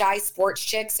that's Shy Sports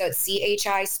Chick. So it's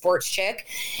CHI Sports Chick.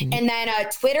 Mm-hmm. And then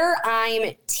Twitter,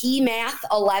 I'm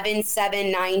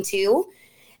TMath11792.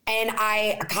 And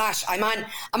I'm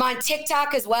on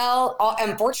TikTok as well.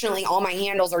 Unfortunately, all my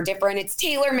handles are different. It's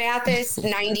Taylor Mathis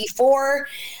 94.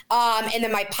 And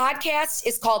then my podcast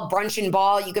is called Brunch and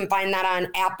Ball. You can find that on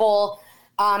Apple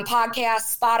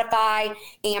Podcasts, Spotify,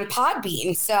 and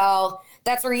Podbean. So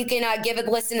that's where you can give a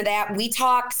listen to that. We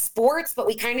talk sports, but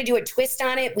we kind of do a twist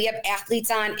on it. We have athletes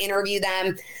on, interview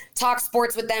them, talk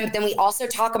sports with them, but then we also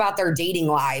talk about their dating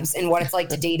lives and what it's like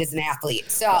to date as an athlete.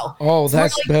 So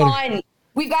that's really better. Fun.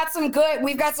 We've got some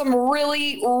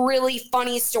really, really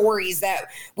funny stories that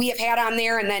we have had on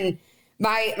there. And then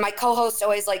my co-host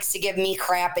always likes to give me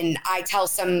crap, and I tell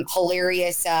some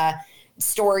hilarious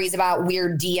stories about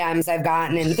weird DMs I've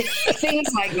gotten and things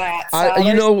like that. So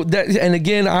and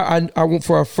again, I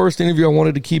for our first interview, I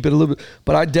wanted to keep it a little bit,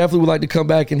 but I definitely would like to come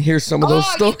back and hear some of those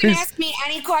stories. You can ask me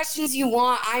any questions you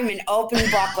want. I'm an open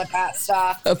book with that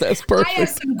stuff. That's perfect. I have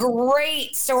some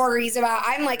great stories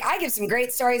I give some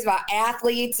great stories about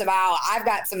athletes. I've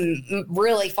got some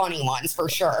really funny ones for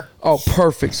sure. Oh,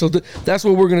 perfect. So that's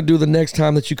what we're gonna do the next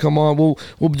time that you come on. We'll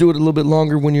do it a little bit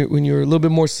longer when you're a little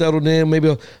bit more settled in.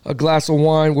 Maybe a glass of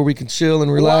wine where we can chill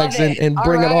and relax and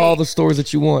bring out all the stories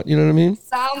that you want. You know what I mean?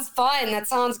 Sounds fun. That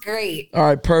sounds great. All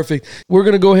right, perfect. We're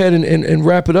going to go ahead and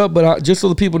wrap it up, but just so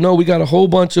the people know, we got a whole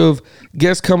bunch of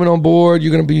guests coming on board.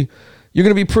 You're going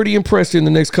to be pretty impressed in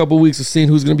the next couple of weeks of seeing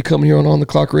who's going to be coming here on the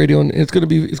Clock Radio, and it's going to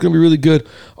be really good.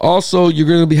 Also, you're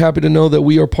going to be happy to know that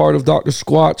we are part of Dr.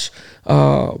 Squatch,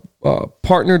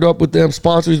 partnered up with them,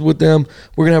 sponsors with them.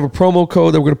 We're going to have a promo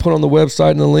code that we're going to put on the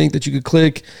website and a link that you can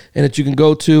click and that you can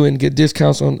go to and get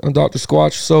discounts on Dr.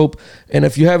 Squatch soap. And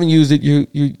if you haven't used it,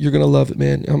 you're going to love it,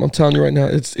 man. I'm telling you right now,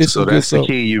 it's so that's the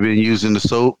key. You've been using the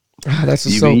soap. That's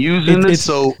the You've soap. been using the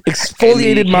soap.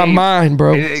 Exfoliated my mind,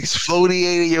 bro. It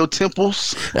exfoliated your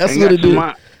temples. That's what it did.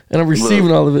 And I'm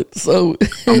receiving all of it. So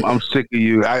I'm sick of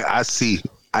you. I see.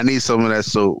 I need some of that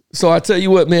soap. So I tell you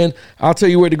what, man. I'll tell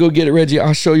you where to go get it, Reggie.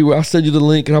 I'll show you where. I'll send you the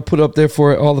link and I'll put it up there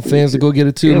for all the fans to go get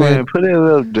it too, man. Put it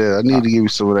up there. I need to give you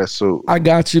some of that soap. I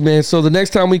got you, man. So the next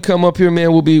time we come up here,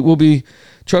 man, we'll be.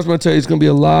 Trust me, I tell you, it's going to be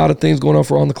a lot of things going on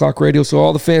for On The Clock Radio. So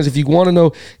all the fans, if you want to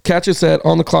know, catch us at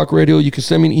On The Clock Radio. You can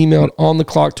send me an email at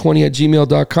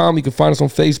ontheclock20@gmail.com. You can find us on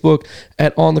Facebook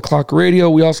at On The Clock Radio.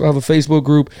 We also have a Facebook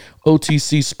group,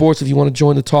 OTC Sports, if you want to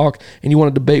join the talk and you want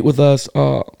to debate with us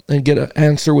and get an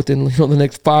answer within the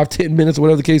next 5-10 minutes,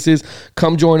 whatever the case is.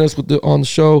 Come join us on the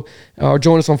show or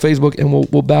join us on Facebook and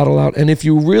we'll battle out. And if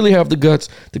you really have the guts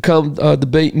to come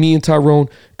debate me and Tyrone,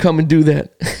 come and do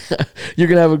that. You're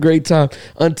going to have a great time.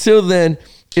 Until then,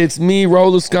 it's me,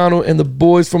 Raul Lascano, and the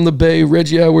boys from the Bay,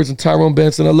 Reggie Edwards and Tyrone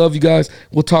Benson. I love you guys.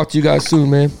 We'll talk to you guys soon,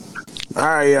 man. All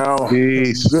right, y'all.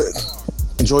 Peace. Good.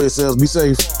 Enjoy yourselves. Be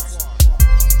safe.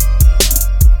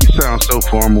 You sound so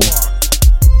formal.